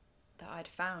that I'd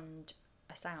found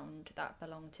a sound that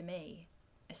belonged to me,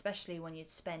 especially when you'd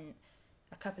spent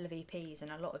a couple of EPs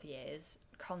and a lot of years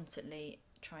constantly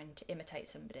trying to imitate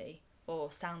somebody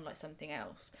or sound like something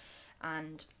else.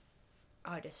 And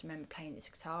I just remember playing this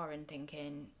guitar and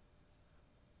thinking,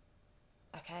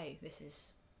 okay, this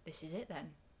is it then.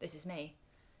 This is me,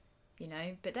 you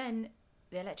know. But then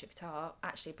the electric guitar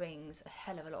actually brings a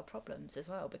hell of a lot of problems as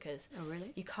well, because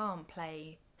you can't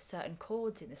play certain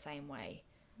chords in the same way.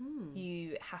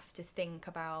 You have to think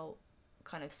about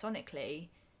kind of sonically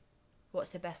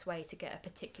what's the best way to get a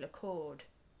particular chord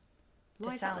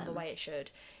to sound the way it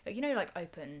should. Like, you know, like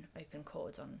open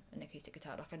chords on an acoustic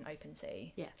guitar, like an open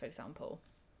C, for example.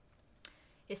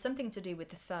 It's something to do with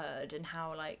the third and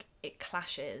how like it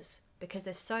clashes, because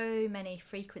there's so many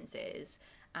frequencies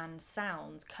and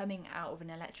sounds coming out of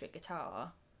an electric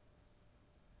guitar.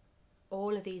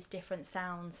 All of these different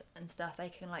sounds and stuff, they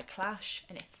can like clash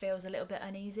and it feels a little bit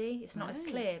uneasy. It's not as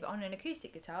clear, but on an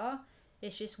acoustic guitar,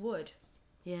 it's just wood.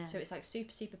 Yeah. So it's like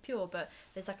super, super pure, but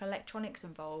there's like electronics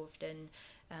involved and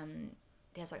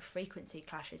there's like frequency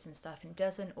clashes and stuff, and it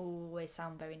doesn't always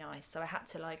sound very nice. So I had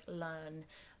to like learn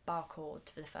bar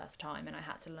chords for the first time, and I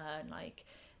had to learn like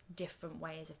different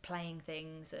ways of playing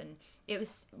things, and it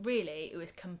was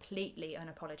completely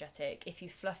unapologetic. If you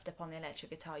fluffed up on the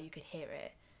electric guitar, you could hear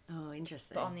it. Oh,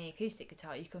 interesting. But on the acoustic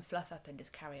guitar, you can fluff up and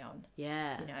just carry on.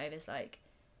 Yeah. You know, there's like...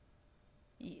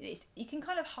 You can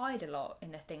kind of hide a lot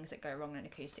in the things that go wrong on an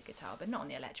acoustic guitar, but not on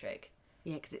the electric.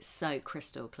 Yeah, because it's so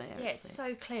crystal clear. Yeah, it's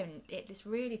so clear, and it just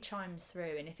really chimes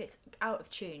through. And if it's out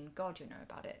of tune, God, you'll know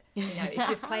about it. You know, if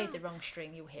you've played the wrong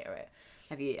string, you'll hear it.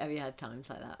 Have you had times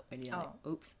like that when you're like,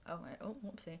 oops? Oh,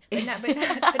 whoopsie. But now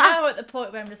I'm at the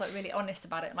point where I'm just like really honest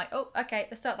about it. I'm like, oh, okay,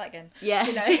 let's start that again. Yeah.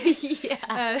 You know?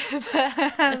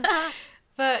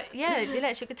 But yeah, the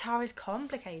electric guitar is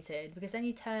complicated, because then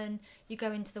you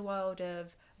go into the world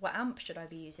of what amp should I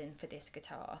be using for this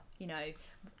guitar? You know,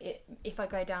 if I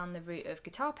go down the route of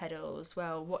guitar pedals,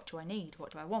 well, what do I need?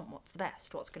 What do I want? What's the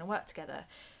best? What's going to work together?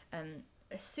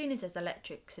 As soon as there's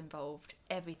electrics involved,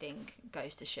 everything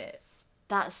goes to shit.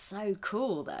 That's so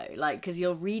cool though, like, because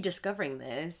you're rediscovering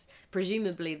this.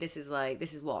 Presumably this is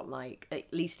what, like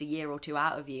at least a year or two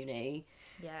out of uni.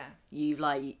 Yeah.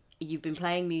 You've been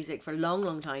playing music for a long,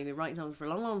 long time. You've been writing songs for a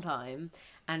long, long time.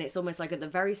 And it's almost like at the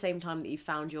very same time that you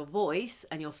found your voice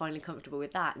and you're finally comfortable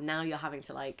with that, now you're having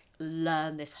to like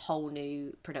learn this whole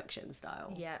new production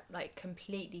style. Yeah, like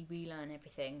completely relearn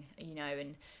everything, you know,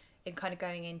 and kind of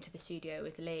going into the studio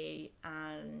with Lee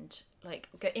and like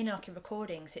go in like a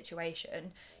recording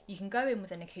situation, you can go in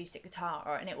with an acoustic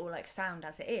guitar and it will like sound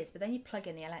as it is, but then you plug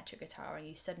in the electric guitar and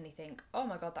you suddenly think, oh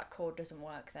my god, that chord doesn't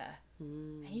work there.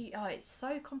 And it's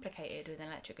so complicated with an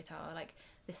electric guitar. Like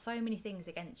there's so many things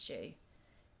against you,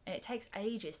 and it takes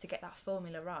ages to get that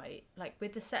formula right. Like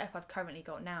with the setup I've currently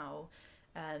got now,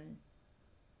 I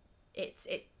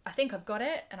think I've got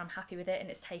it and I'm happy with it,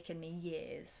 and it's taken me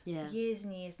years and years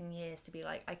and years to be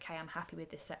like, okay, I'm happy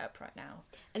with this setup right now.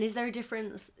 And is there a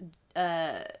difference,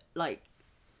 like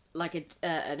like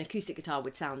an acoustic guitar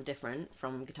would sound different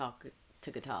from guitar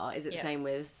to guitar. Is it the same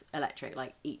with electric?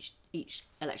 Like each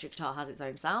electric guitar has its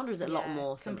own sound, or is it a lot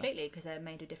more similar? Completely, because they're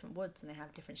made of different woods and they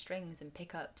have different strings and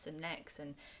pickups and necks,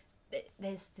 and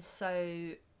there's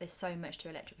so much to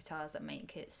electric guitars that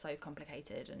make it so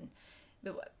complicated. And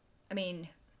but I mean,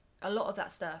 a lot of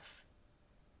that stuff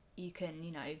you can,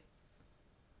 you know,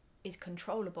 is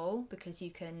controllable because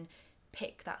you can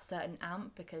pick that certain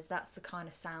amp because that's the kind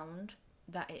of sound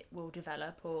that it will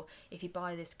develop. Or if you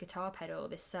buy this guitar pedal,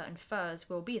 this certain fuzz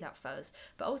will be that fuzz.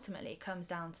 But ultimately it comes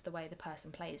down to the way the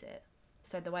person plays it.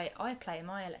 So the way I play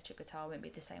my electric guitar won't be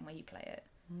the same way you play it,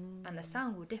 and the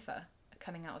sound will differ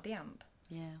coming out of the amp.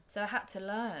 So I had to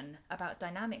learn about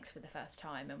dynamics for the first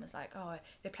time, and was like, oh,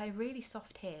 if I play really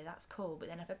soft here, that's cool, but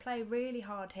then if I play really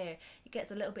hard here, it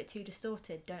gets a little bit too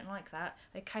distorted, don't like that.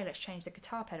 Okay, let's change the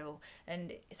guitar pedal.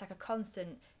 And it's like a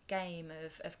constant game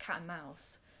of cat and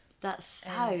mouse. That's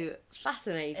so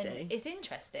fascinating. And it's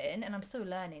interesting, and I'm still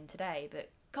learning today, but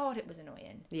God, it was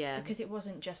annoying. Yeah. Because it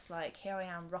wasn't just like, here I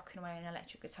am rocking away an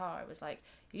electric guitar. It was like,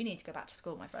 you need to go back to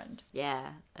school, my friend. Yeah,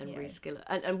 and reskill it.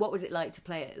 And what was it like to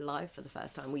play it live for the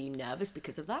first time? Were you nervous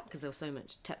because of that? Because there was so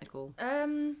much technical...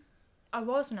 I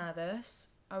was nervous.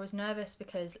 I was nervous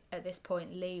because at this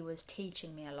point Lee was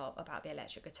teaching me a lot about the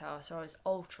electric guitar, so I was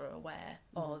ultra aware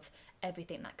of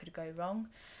everything that could go wrong.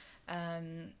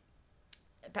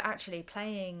 But actually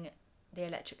playing the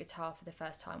electric guitar for the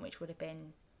first time, which would have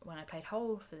been when I played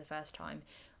whole for the first time,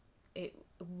 it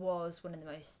was one of the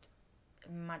most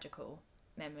magical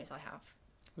memories I have.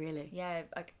 Really? Yeah,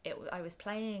 I was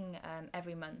playing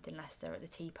every month in Leicester at the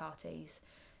tea parties.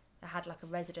 I had like a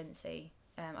residency.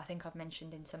 I think I've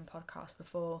mentioned in some podcasts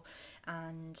before,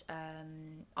 and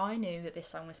I knew that this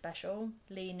song was special.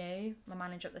 Lee knew, my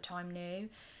manager at the time knew,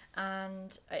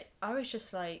 and I was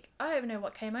just like, I don't even know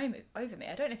what came over me.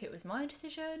 I don't know if it was my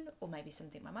decision or maybe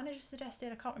something my manager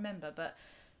suggested, I can't remember, but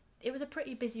it was a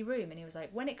pretty busy room, and he was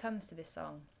like, when it comes to this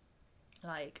song,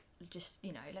 like, just,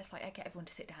 you know, let's like get everyone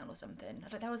to sit down or something.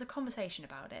 There was a conversation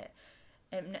about it,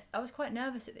 and I was quite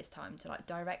nervous at this time to like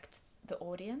direct the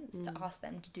audience to ask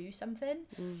them to do something,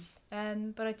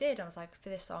 but I did. I was like, for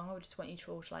this song I would just want you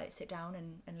to all to like sit down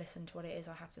and listen to what it is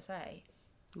I have to say.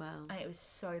 Wow. And it was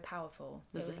so powerful.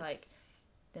 It was like,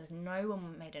 there was no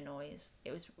one made a noise.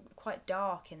 It was quite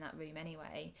dark in that room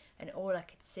anyway, and all I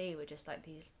could see were just like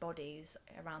these bodies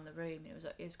around the room.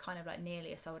 It was kind of like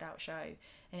nearly a sold out show,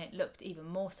 and it looked even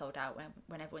more sold out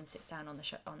when everyone sits down on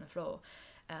the floor.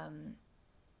 And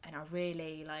I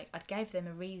really I gave them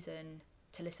a reason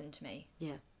to listen to me.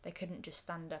 Yeah. They couldn't just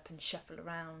stand up and shuffle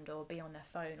around or be on their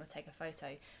phone or take a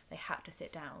photo. They had to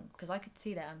sit down because I could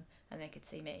see them and they could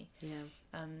see me.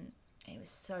 Yeah. It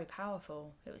was so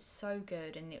powerful. It was so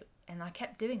good, and I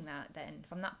kept doing that then.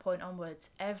 From that point onwards,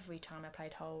 every time I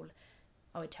played whole,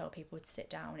 I would tell people to sit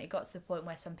down. It got to the point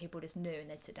where some people just knew and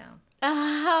they'd sit down.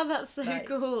 Ah, that's so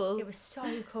cool. It was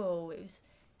so cool. It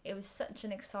was such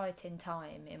an exciting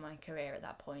time in my career at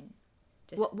that point.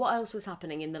 What else was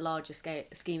happening in the larger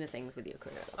scheme of things with your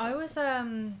career? I was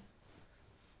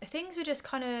things were just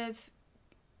kind of,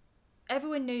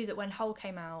 everyone knew that when Whole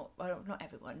came out, well, not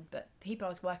everyone, but people I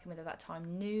was working with at that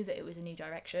time knew that it was a new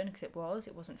direction, because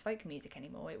it wasn't folk music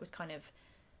anymore. It was kind of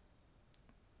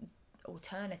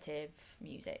alternative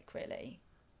music, really.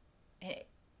 It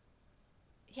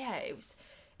was,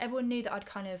 everyone knew that I'd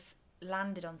kind of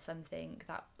landed on something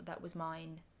that was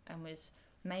mine and was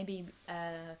maybe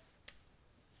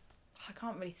I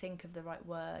can't really think of the right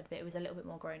word, but it was a little bit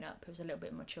more grown up. It was a little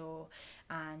bit mature,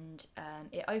 and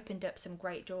it opened up some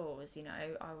great doors. You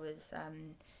know, I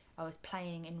was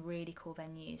playing in really cool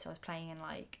venues. I was playing in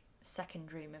like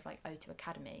second room of like O2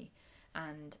 Academy,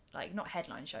 and like not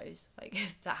headline shows, like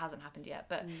that hasn't happened yet,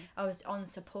 but I was on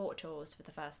support tours for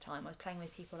the first time. I was playing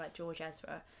with people like George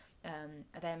Ezra.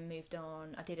 I then moved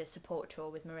on. I did a support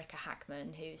tour with Marika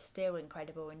Hackman, who's still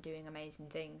incredible and doing amazing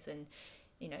things, and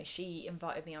you know, she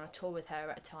invited me on a tour with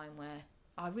her at a time where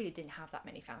I really didn't have that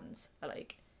many fans.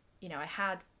 Like, you know, I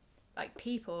had like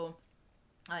people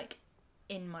like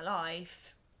in my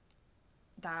life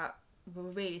that were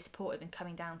really supportive and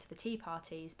coming down to the tea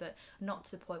parties, but not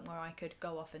to the point where I could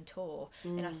go off and tour.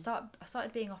 And I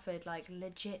started being offered like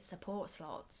legit support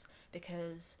slots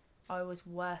because I was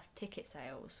worth ticket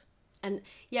sales. And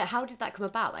yeah, how did that come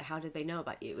about? Like, how did they know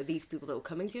about you? Were these people that were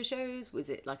coming to your shows? Was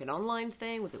it like an online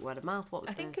thing? Was it word of mouth?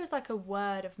 I think it was like a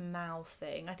word of mouth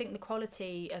thing. I think the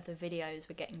quality of the videos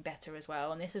were getting better as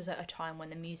well. And this was at a time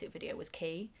when the music video was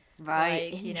key.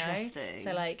 Right, like, interesting. You know?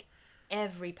 So like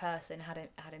every person had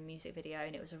a music video,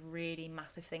 and it was a really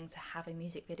massive thing to have a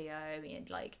music video. And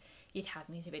like you'd have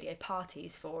music video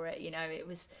parties for it. You know, it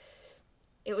was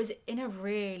it was in a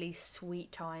really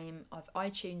sweet time of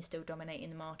iTunes still dominating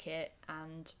the market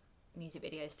and music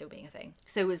videos still being a thing.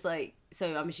 So it was like,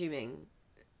 so I'm assuming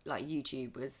like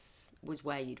YouTube was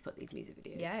where you'd put these music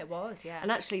videos. Yeah, it was, yeah.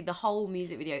 And actually the whole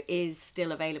music video is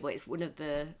still available. It's one of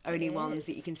the only ones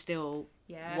that you can still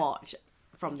watch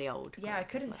from the old. Yeah, I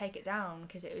couldn't take it down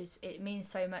because it means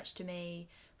so much to me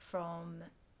from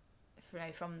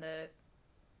the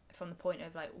point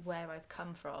of like where I've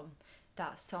come from.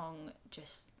 That song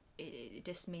it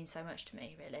just means so much to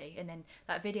me, really. And then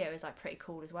that video is like pretty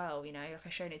cool as well, you know, like I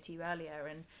showed it to you earlier,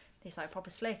 and it's like proper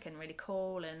slick and really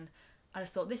cool. And I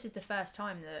just thought, this is the first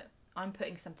time that I'm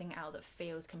putting something out that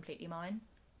feels completely mine.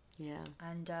 Yeah.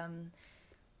 And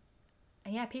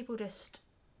yeah, people just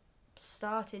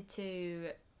started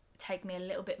to take me a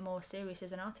little bit more serious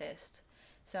as an artist.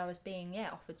 So I was being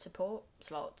offered support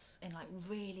slots in like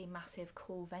really massive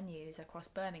cool venues across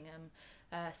Birmingham,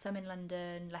 some in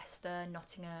London, Leicester,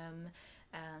 Nottingham.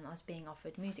 I was being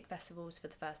offered music festivals for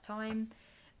the first time,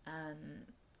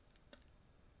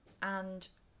 and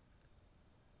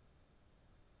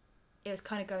it was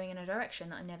kind of going in a direction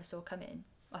that I never saw coming.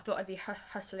 I thought I'd be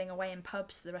hustling away in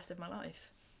pubs for the rest of my life,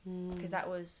 because that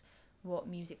was what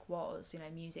music was. You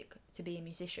know, music, to be a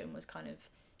musician was kind of,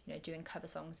 you know, doing cover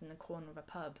songs in the corner of a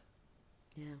pub.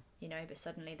 Yeah. You know, but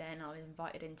suddenly then I was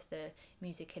invited into the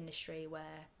music industry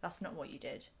where that's not what you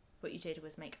did. What you did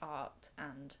was make art,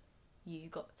 and you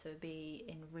got to be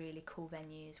in really cool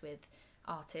venues with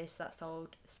artists that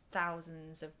sold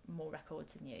thousands of more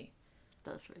records than you.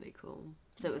 That's really cool.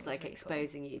 So it was like really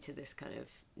exposing you to this kind of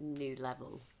new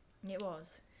level. It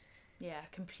was. Yeah,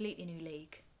 completely new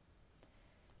league.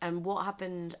 And what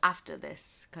happened after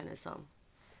this kind of song?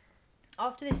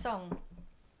 After this song,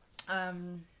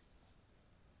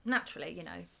 naturally, you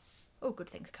know, all good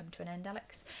things come to an end,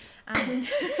 Alex. And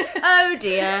oh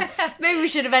dear, maybe we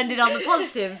should have ended on the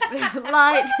positive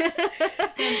light.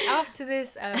 After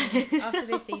this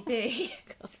EP,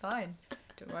 it's fine.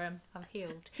 Don't worry, I'm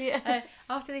healed. Yeah.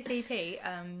 After this EP,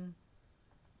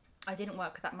 I didn't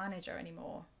work with that manager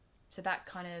anymore. So that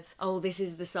kind of... Oh, this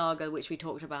is the saga which we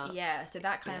talked about. Yeah, so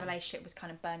that kind of relationship was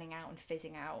kind of burning out and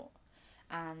fizzing out.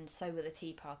 And so were the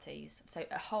tea parties. So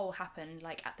a whole happened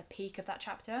like at the peak of that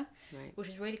chapter, right, which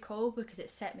was really cool because it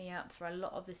set me up for a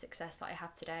lot of the success that I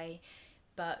have today.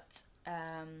 But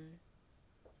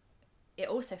it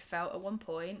also felt at one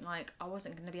point like I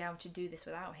wasn't going to be able to do this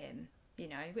without him, you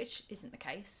know, which isn't the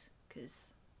case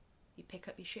because you pick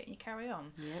up your shit and you carry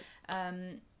on.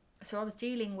 Yep. So I was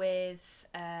dealing with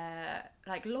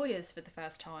like lawyers for the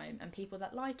first time, and people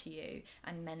that lie to you,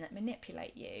 and men that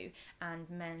manipulate you, and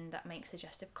men that make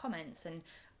suggestive comments. And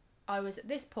I was at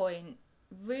this point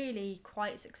really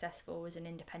quite successful as an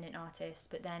independent artist,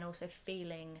 but then also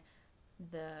feeling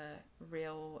the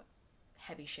real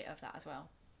heavy shit of that as well,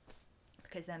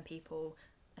 because then people,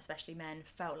 especially men,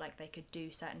 felt like they could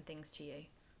do certain things to you.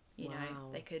 You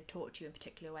know, they could talk to you in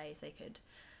particular ways, they could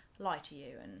lie to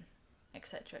you, and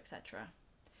etc, etc.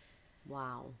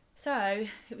 Wow. So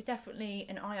it was definitely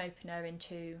an eye-opener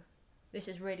into, this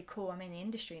is really cool, I'm in the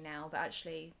industry now, but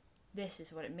actually this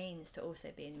is what it means to also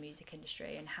be in the music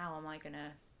industry, and how am I going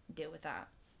to deal with that?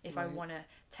 If I want to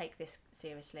take this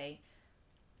seriously,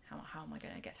 how am I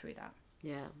going to get through that?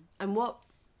 Yeah. And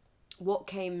what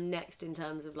came next in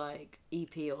terms of like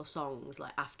EP or songs,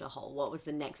 like after Whole? What was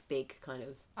the next big kind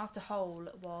of... After Whole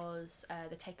was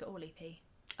the Take It All EP.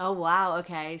 Oh wow,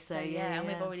 okay, so yeah, and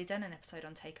we've already done an episode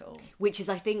on Take It All, which is,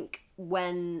 I think,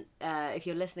 when if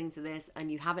you're listening to this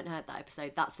and you haven't heard that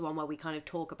episode, that's the one where we kind of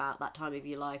talk about that time of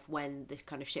your life when the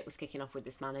kind of shit was kicking off with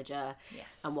this manager,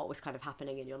 yes, and what was kind of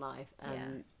happening in your life.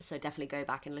 So definitely go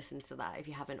back and listen to that if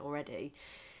you haven't already.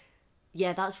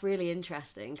 Yeah, that's really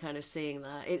interesting, kind of seeing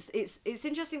that. It's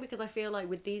interesting because I feel like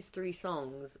with these three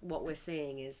songs, what we're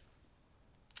seeing is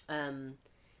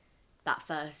that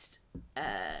first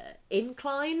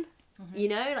incline, you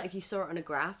know, like you saw it on a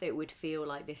graph, it would feel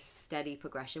like this steady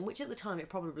progression, which at the time it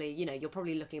probably, you know, you're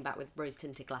probably looking back with rose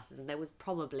tinted glasses and there was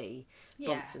probably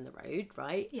bumps in the road,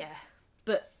 right? Yeah.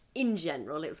 But in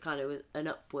general, it was kind of an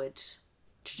upward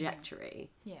trajectory.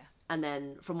 Yeah. And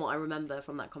then from what I remember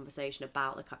from that conversation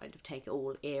about the kind of Take It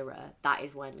All era, that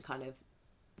is when kind of,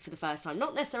 for the first time,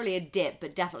 not necessarily a dip,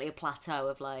 but definitely a plateau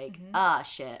of like,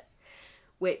 shit.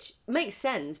 Which makes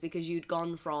sense because you'd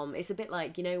gone from, it's a bit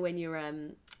like, you know, when you're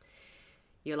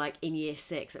like in year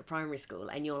 6 at primary school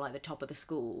and you're like the top of the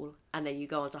school, and then you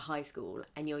go on to high school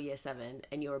and you're year 7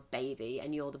 and you're a baby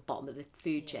and you're the bottom of the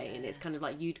food chain. It's kind of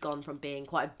like you'd gone from being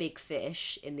quite a big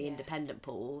fish in the independent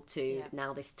pool to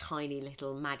now this tiny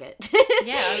little maggot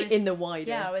in the wider.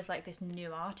 Yeah, I was like this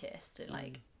new artist. And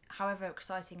like, however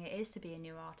exciting it is to be a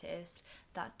new artist,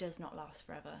 that does not last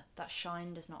forever. That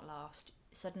shine does not last.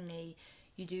 Suddenly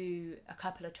you do a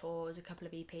couple of tours, a couple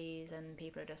of EPs, and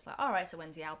people are just like, all right, so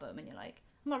when's the album? And you're like,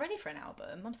 I'm not ready for an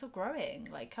album. I'm still growing.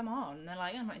 Like, come on. And they're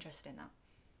like, I'm not interested in that.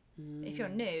 If you're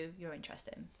new, you're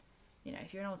interested. You know,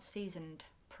 if you're an old seasoned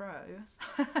pro,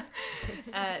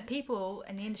 people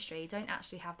in the industry don't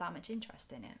actually have that much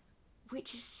interest in it.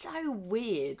 Which is so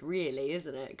weird, really,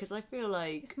 isn't it? Because I feel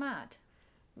like It's mad.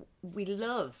 we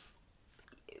love,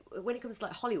 when it comes to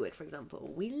like Hollywood, for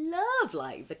example, we love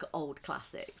like the old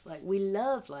classics. Like we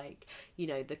love like, you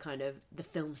know, the kind of the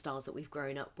film stars that we've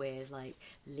grown up with, like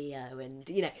Leo and,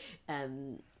 you know,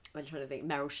 I'm trying to think,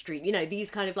 Meryl Streep, you know,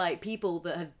 these kind of like people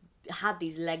that have had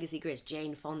these legacy careers,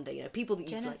 Jane Fonda, you know, people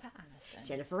that you've like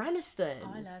Jennifer Aniston.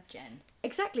 I love Jen.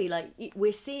 Exactly, like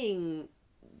we're seeing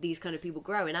these kind of people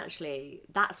grow, and actually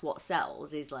that's what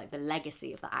sells, is like the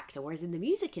legacy of the actor. Whereas in the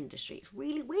music industry, it's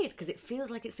really weird because it feels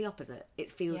like it's the opposite.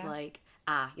 It feels like,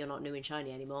 you're not new and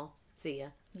shiny anymore. See ya.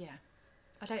 Yeah,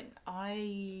 I don't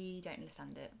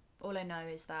understand it. All I know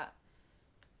is that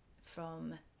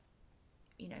from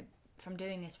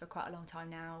doing this for quite a long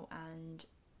time now, and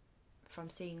from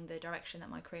seeing the direction that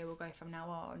my career will go from now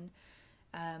on,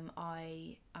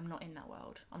 I'm not in that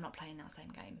world. I'm not playing that same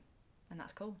game, and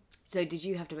that's cool. So did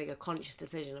you have to make a conscious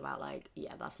decision about like,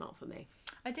 yeah, that's not for me?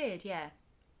 I did, yeah.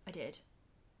 I did.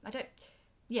 I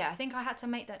think I had to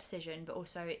make that decision, but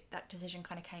also that decision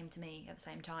kind of came to me at the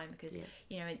same time because,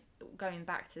 you know, going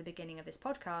back to the beginning of this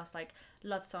podcast, like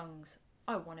love songs,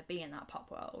 I want to be in that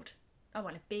pop world. I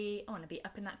want to be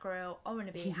up in that grill. I want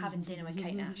to be having dinner with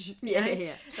Kate Nash.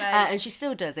 Yeah. And she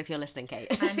still does, if you're listening, Kate.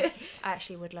 And I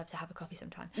actually would love to have a coffee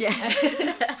sometime. Yeah.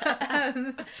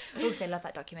 Also love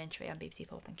that documentary on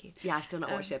BBC4, thank you. Yeah, I still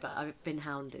not watched it, but I've been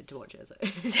hounded to watch it. So.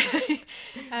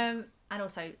 And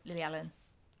also Lily Allen,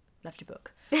 loved your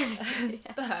book.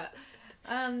 But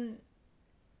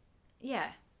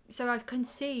so I can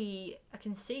see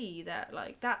that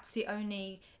like that's the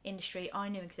only industry I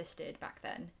knew existed back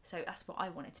then. So that's what I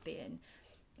wanted to be in.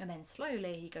 And then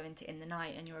slowly you go into In the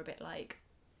Night and you're a bit like,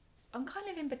 I'm kind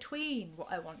of in between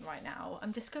what I want right now.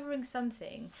 I'm discovering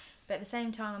something, but at the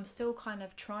same time I'm still kind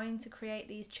of trying to create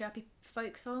these chirpy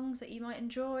folk songs that you might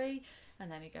enjoy. And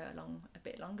then we go along a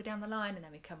bit longer down the line, and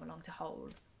then we come along to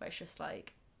Hold, where it's just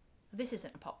like, this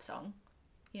isn't a pop song,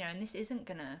 you know, and this isn't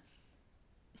gonna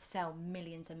sell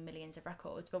millions and millions of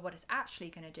records, but what it's actually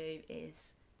going to do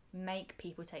is make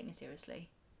people take me seriously.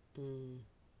 And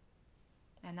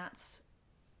that's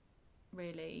all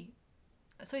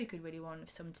you could really want,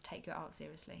 for someone to take your art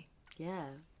seriously. Yeah,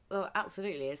 well,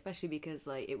 absolutely, especially because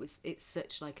like it's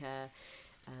such like a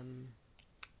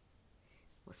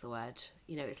what's the word,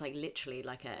 you know, it's like literally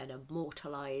like an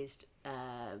immortalized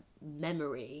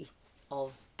memory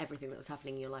of everything that was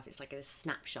happening in your life. It's like a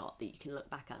snapshot that you can look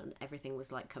back at, and everything was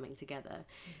like coming together.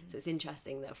 So it's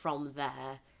interesting that from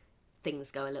there things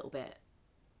go a little bit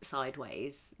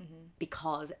sideways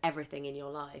because everything in your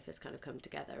life has kind of come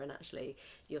together, and actually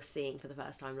you're seeing for the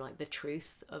first time like the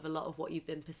truth of a lot of what you've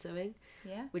been pursuing,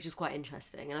 which is quite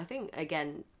interesting. And I think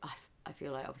again I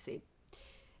feel like obviously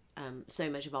so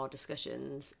much of our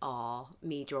discussions are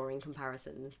me drawing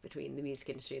comparisons between the music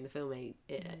industry and the film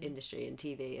industry and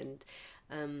TV, and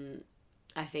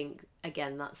I think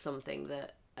again that's something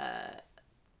that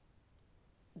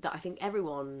I think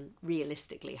everyone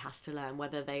realistically has to learn,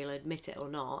 whether they'll admit it or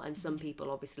not. And some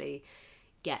people obviously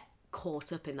get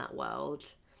caught up in that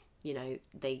world, you know,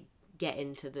 they get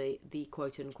into the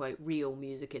quote unquote real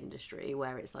music industry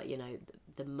where it's like, you know,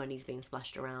 the money's being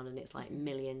splashed around and it's like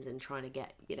millions and trying to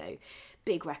get, you know,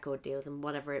 big record deals and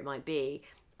whatever it might be,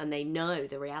 and they know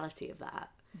the reality of that.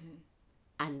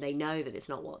 And they know that it's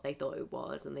not what they thought it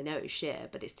was, and they know it's shit,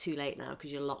 but it's too late now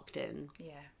because you're locked in.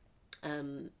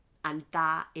 And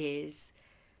that is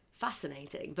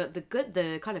fascinating. But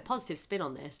the kind of positive spin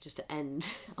on this, just to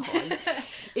end on,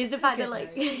 is the fact that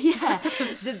like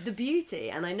the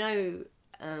beauty. And I know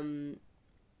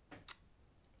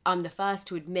I'm the first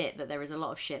to admit that there is a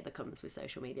lot of shit that comes with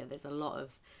social media. There's a lot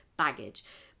of baggage,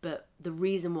 but the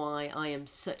reason why I am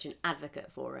such an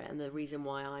advocate for it, and the reason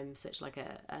why I'm such like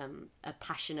a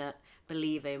passionate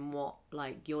believer in what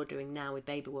like you're doing now with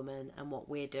Baby Woman and what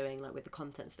we're doing like with the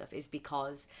content stuff, is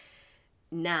because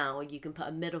now you can put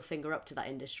a middle finger up to that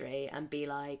industry and be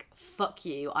like, fuck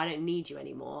you, I don't need you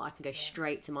anymore. I can go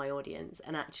straight to my audience,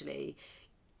 and actually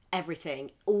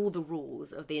everything, all the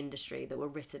rules of the industry that were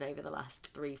written over the last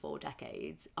 3-4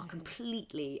 decades are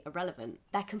completely irrelevant.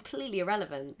 They're completely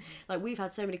irrelevant. Like, we've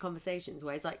had so many conversations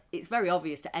where it's like, it's very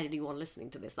obvious to anyone listening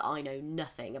to this that I know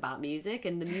nothing about music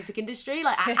and the music industry.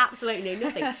 Like, I absolutely know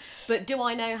nothing. But do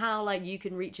I know how, like, you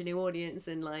can reach a new audience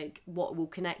and, like, what will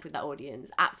connect with that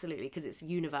audience? Absolutely, because it's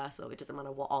universal. It doesn't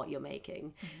matter what art you're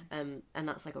making. And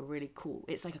that's, like,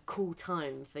 it's like a cool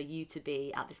time for you to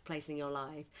be at this place in your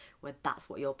life where that's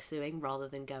what you're pursuing, rather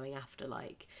than going after,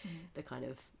 like, the kind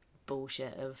of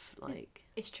bullshit of, like...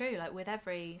 It's true, like, with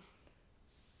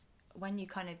when you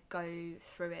kind of go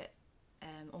through it,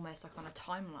 almost like on a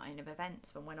timeline of events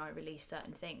from when I release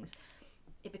certain things,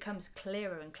 it becomes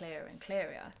clearer and clearer and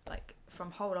clearer, like,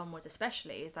 from Whole onwards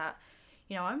especially, is that,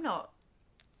 you know,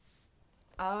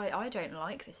 I don't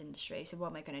like this industry, so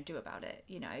what am I going to do about it,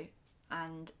 you know?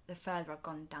 And the further I've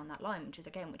gone down that line, which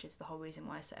is the whole reason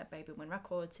why I set up Baby Win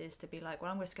Records, is to be like,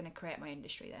 well, I'm just going to create my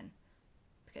industry then,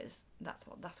 because that's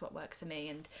what works for me.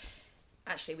 And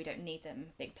actually, we don't need them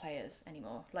big players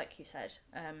anymore, like you said.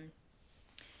 And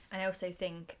I also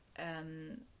think,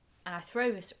 and I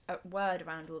throw this word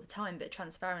around all the time, but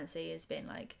transparency has been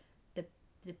like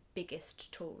the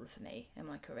biggest tool for me in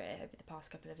my career over the past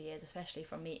couple of years, especially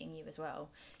from meeting you as well.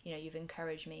 You know, you've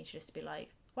encouraged me to just be like,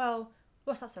 well,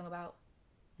 what's that song about?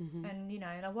 And, you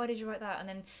know, like, why did you write that? And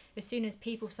then as soon as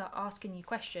people start asking you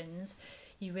questions,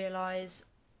 you realise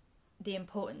the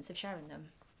importance of sharing them.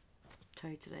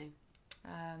 Totally.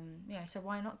 Yeah, so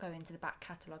why not go into the back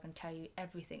catalogue and tell you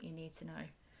everything you need to know?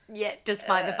 Yeah,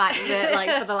 despite the fact that, like,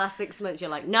 for the last 6 months,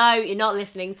 you're like, no, you're not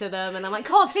listening to them. And I'm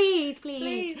like, oh, please.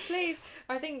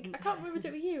 I think, I can't remember, was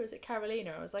it with you or was it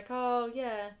Carolina? I was like, oh,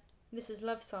 yeah, this is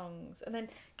love songs. And then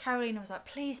Carolina was like,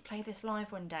 please play this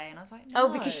live one day. And I was like, no. Oh,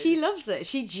 because she loves it.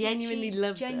 She genuinely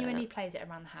loves it. She genuinely plays it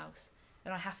around the house.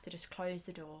 And I have to just close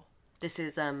the door. This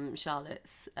is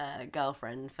Charlotte's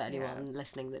girlfriend, for anyone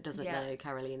listening that doesn't know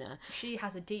Carolina. She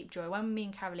has a deep joy. When me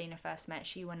and Carolina first met,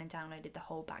 she went and downloaded the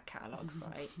whole back catalogue,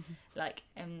 right? Like,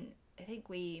 I think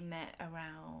we met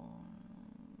around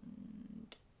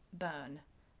Burn.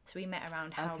 So we met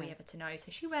around How We Ever to Know.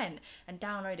 So she went and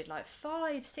downloaded like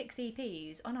 5-6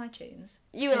 EPs on iTunes.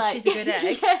 You were like, she's a good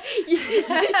egg.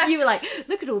 You were like,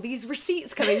 look at all these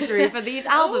receipts coming through for these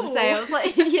album sales.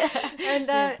 Like,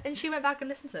 and she went back and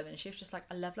listened to them, and she was just like,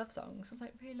 I love songs. I was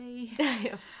like, really?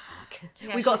 Yeah,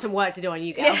 we got some work to do on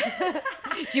you, girl.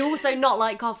 Do you also not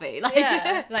like coffee?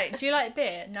 Like, like, do you like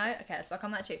beer? No? Okay, let's work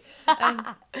on that too.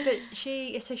 But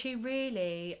she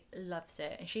really loves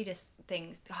it, and she just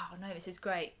thinks, oh no, this is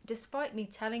great. Despite me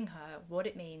telling her what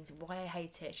it means, why I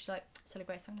hate it, she's like, still a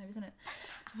great song though, isn't it?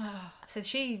 So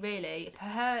she really, for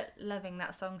her loving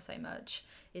that song so much,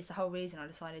 is the whole reason I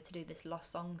decided to do this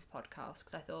Lost Songs podcast,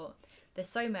 because I thought there's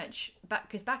so much,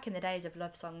 because back in the days of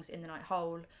Love Songs in the Night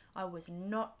Whole, I was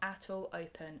not at all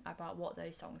open about what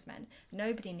those songs meant.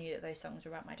 Nobody knew that those songs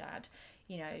were about my dad.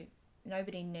 You know,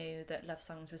 nobody knew that Love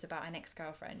Songs was about an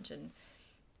ex-girlfriend. And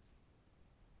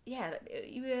yeah,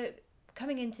 you were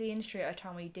coming into the industry at a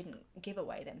time where you didn't give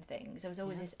away them things. There was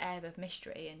always this air of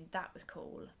mystery, and that was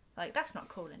cool. Like, that's not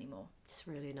cool anymore. It's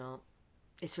really not.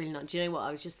 It's really not. Do you know what?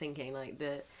 I was just thinking, like,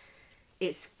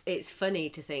 it's funny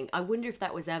to think, I wonder if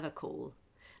that was ever cool.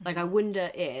 Like, I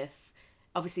wonder if,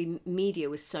 obviously, media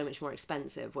was so much more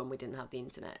expensive when we didn't have the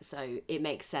internet. So it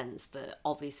makes sense that,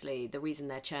 obviously, the reason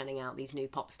they're churning out these new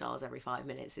pop stars every 5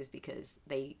 minutes is because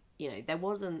they, you know, there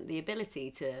wasn't the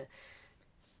ability to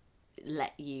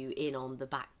let you in on the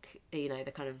back, you know,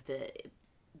 the kind of the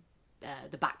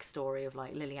backstory of,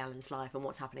 like, Lily Allen's life and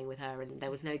what's happening with her, and there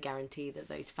was no guarantee that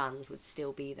those fans would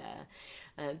still be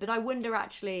there. But I wonder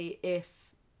actually if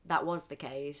that was the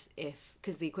case,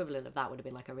 because the equivalent of that would have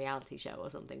been like a reality show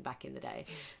or something back in the day,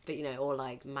 but, you know, or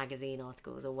like magazine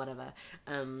articles or whatever.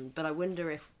 But I wonder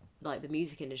if, like, the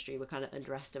music industry were kind of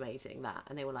underestimating that,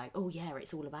 and they were like, oh yeah,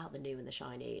 it's all about the new and the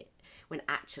shiny, when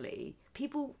actually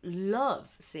people love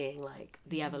seeing, like,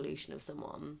 the evolution of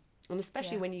someone. And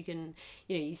especially when you can,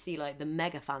 you know, you see, like, the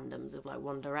mega fandoms of, like,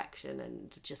 One Direction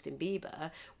and Justin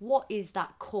Bieber. What is the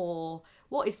core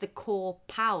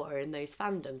power in those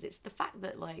fandoms? It's the fact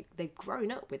that, like, they've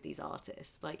grown up with these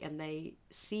artists, like, and they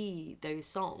see those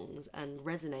songs and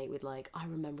resonate with, like, I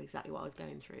remember exactly what I was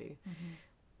going through.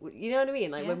 You know what I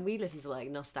mean? Like, when we listen to, like,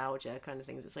 nostalgia kind of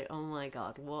things, it's like, oh my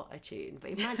God, what a tune.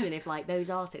 But imagine if, like, those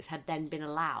artists had then been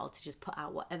allowed to just put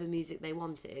out whatever music they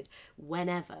wanted,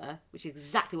 whenever, which is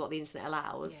exactly what the internet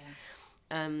allows.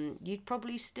 You'd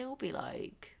probably still be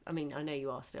like, I mean, I know you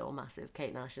are still a massive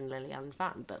Kate Nash and Lily Allen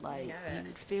fan, but, like, you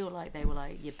would feel like they were,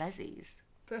 like, your bezies.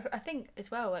 But I think, as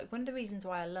well, like, one of the reasons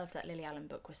why I loved that Lily Allen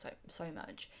book was so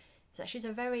much is that she's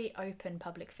a very open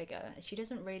public figure. She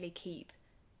doesn't really keep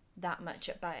that much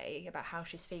at bay about how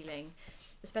she's feeling,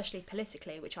 especially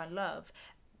politically, which I love.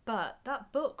 But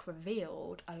that book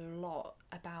revealed a lot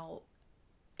about,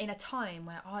 in a time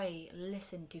where I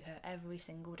listened to her every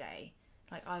single day.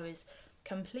 Like, I was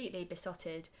completely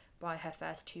besotted by her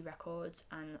first 2 records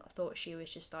and thought she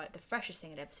was just like the freshest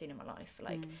thing I'd ever seen in my life.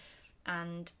 Like,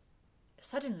 and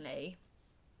suddenly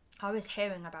I was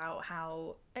hearing about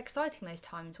how exciting those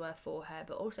times were for her,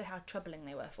 but also how troubling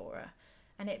they were for her.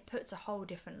 And it puts a whole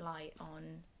different light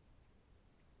on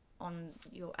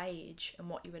your age and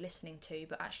what you were listening to,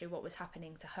 but actually what was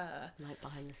happening to her, like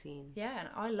behind the scenes. Yeah, and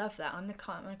I love that. I'm the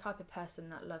type of person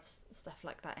that loves stuff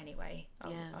like that anyway.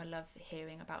 I love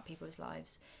hearing about people's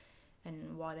lives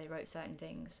and why they wrote certain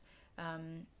things,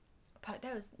 but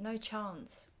there was no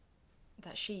chance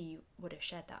that she would have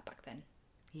shared that back then.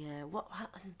 Yeah,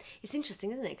 it's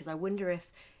interesting, isn't it? Because I wonder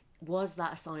if, was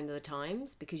that a sign of the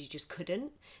times because you just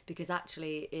couldn't? Because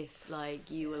actually, if like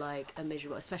you were like a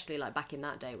miserable, especially like back in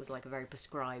that day, it was like a very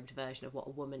prescribed version of what a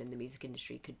woman in the music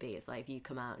industry could be. It's like if you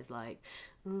come out as like,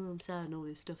 oh, I'm sad and all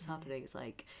this stuff's happening, it's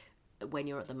like when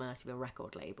you're at the mercy of a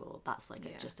record label, that's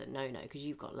like just a no-no, because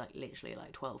you've got like literally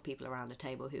like 12 people around a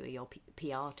table who are your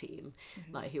PR team,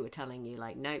 like who are telling you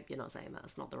like, nope, you're not saying that,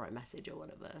 that's not the right message or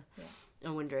whatever. Yeah. I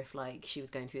wonder if like she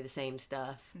was going through the same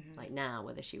stuff like now,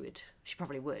 whether she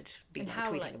probably would be like,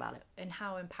 tweeting about it. And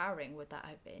how empowering would that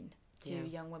have been to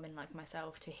young women like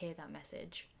myself to hear that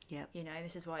message? Yeah, you know,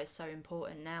 this is why it's so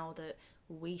important now that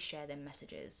we share them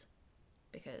messages,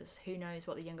 because who knows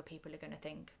what the younger people are going to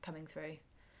think coming through.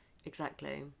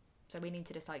 Exactly. So we need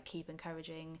to just like keep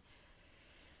encouraging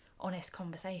honest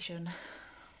conversation.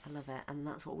 I love it, and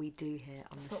that's what we do here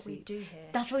on That's what we do here.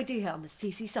 That's what we do here on the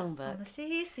CC Songbook. On the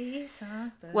CC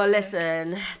Songbook. Well,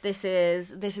 listen, this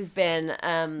has been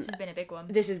a big one.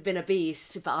 This has been a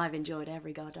beast, but I've enjoyed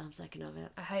every goddamn second of it.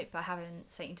 I hope I haven't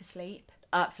sent you to sleep.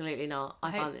 Absolutely not. I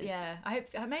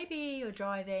hope maybe you're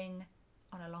driving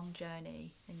on a long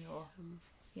journey and you're,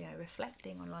 you know,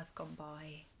 reflecting on life gone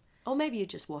by. Or maybe you're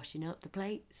just washing up the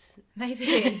plates. Maybe,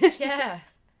 yeah.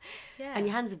 Yeah. And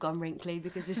your hands have gone wrinkly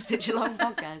because this is such a long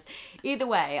podcast. Either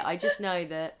way, I just know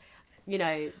that, you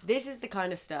know, this is the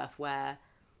kind of stuff where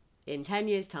in 10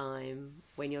 years' time,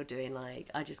 when you're doing like,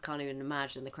 I just can't even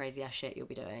imagine the crazy ass shit you'll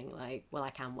be doing. Like, well, I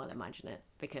can well imagine it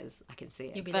because I can see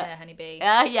it. You'll be there, honeybee.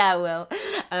 Yeah, I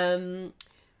will.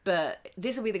 But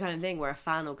this will be the kind of thing where a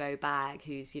fan will go back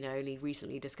who's, you know, only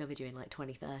recently discovered you in like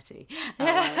 2030.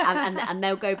 And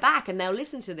they'll go back and they'll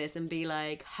listen to this and be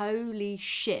like, holy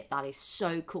shit, that is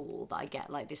so cool that I get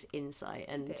like this insight.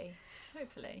 And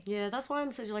hopefully. Yeah, that's why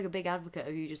I'm such like a big advocate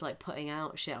of you just like putting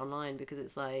out shit online, because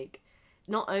it's like,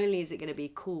 not only is it going to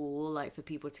be cool like for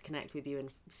people to connect with you and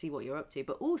see what you're up to,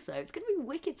 but also it's going to be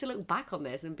wicked to look back on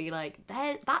this and be like,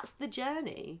 that's the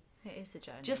journey. It is the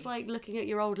journey. Just like looking at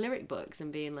your old lyric books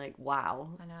and being like, wow.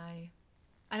 I know.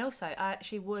 And also, I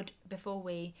actually would, before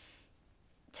we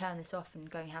turn this off and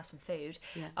go and have some food,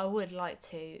 I would like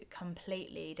to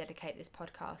completely dedicate this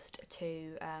podcast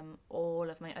to all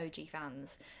of my OG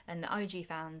fans. And the OG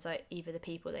fans are either the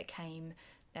people that came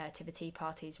to the tea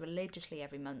parties religiously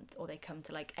every month, or they come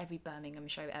to like every Birmingham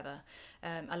show ever.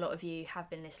 A lot of you have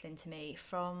been listening to me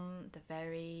from the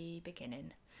very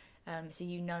beginning. So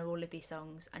you know all of these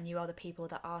songs, and you are the people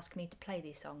that ask me to play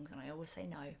these songs, and I always say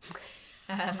no.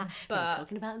 But I'm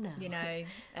talking about now. You know,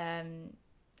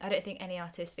 I don't think any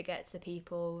artist forgets the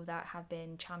people that have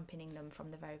been championing them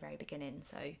from the very, very beginning.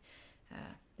 So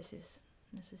this is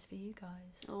for you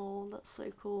guys. Oh, that's so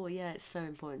cool. Yeah, it's so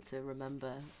important to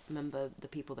remember the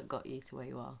people that got you to where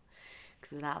you are,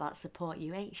 because without that support,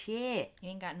 you ain't shit. You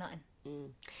ain't got nothing.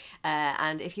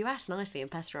 And if you ask nicely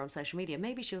and pester her on social media,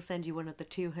 maybe she'll send you one of the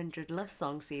 200 love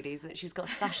song CDs that she's got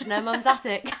stashed in her mum's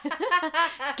attic.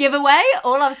 Giveaway?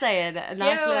 All I'm saying, a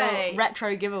nice little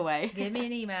retro giveaway. Give me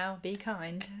an email. Be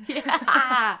kind.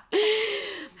 Yeah.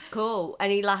 Cool.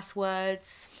 Any last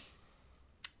words?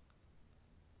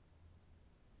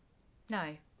 No,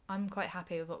 I'm quite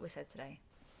happy with what we said today.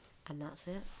 And that's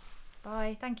it.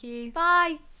 Bye. Thank you.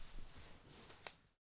 Bye.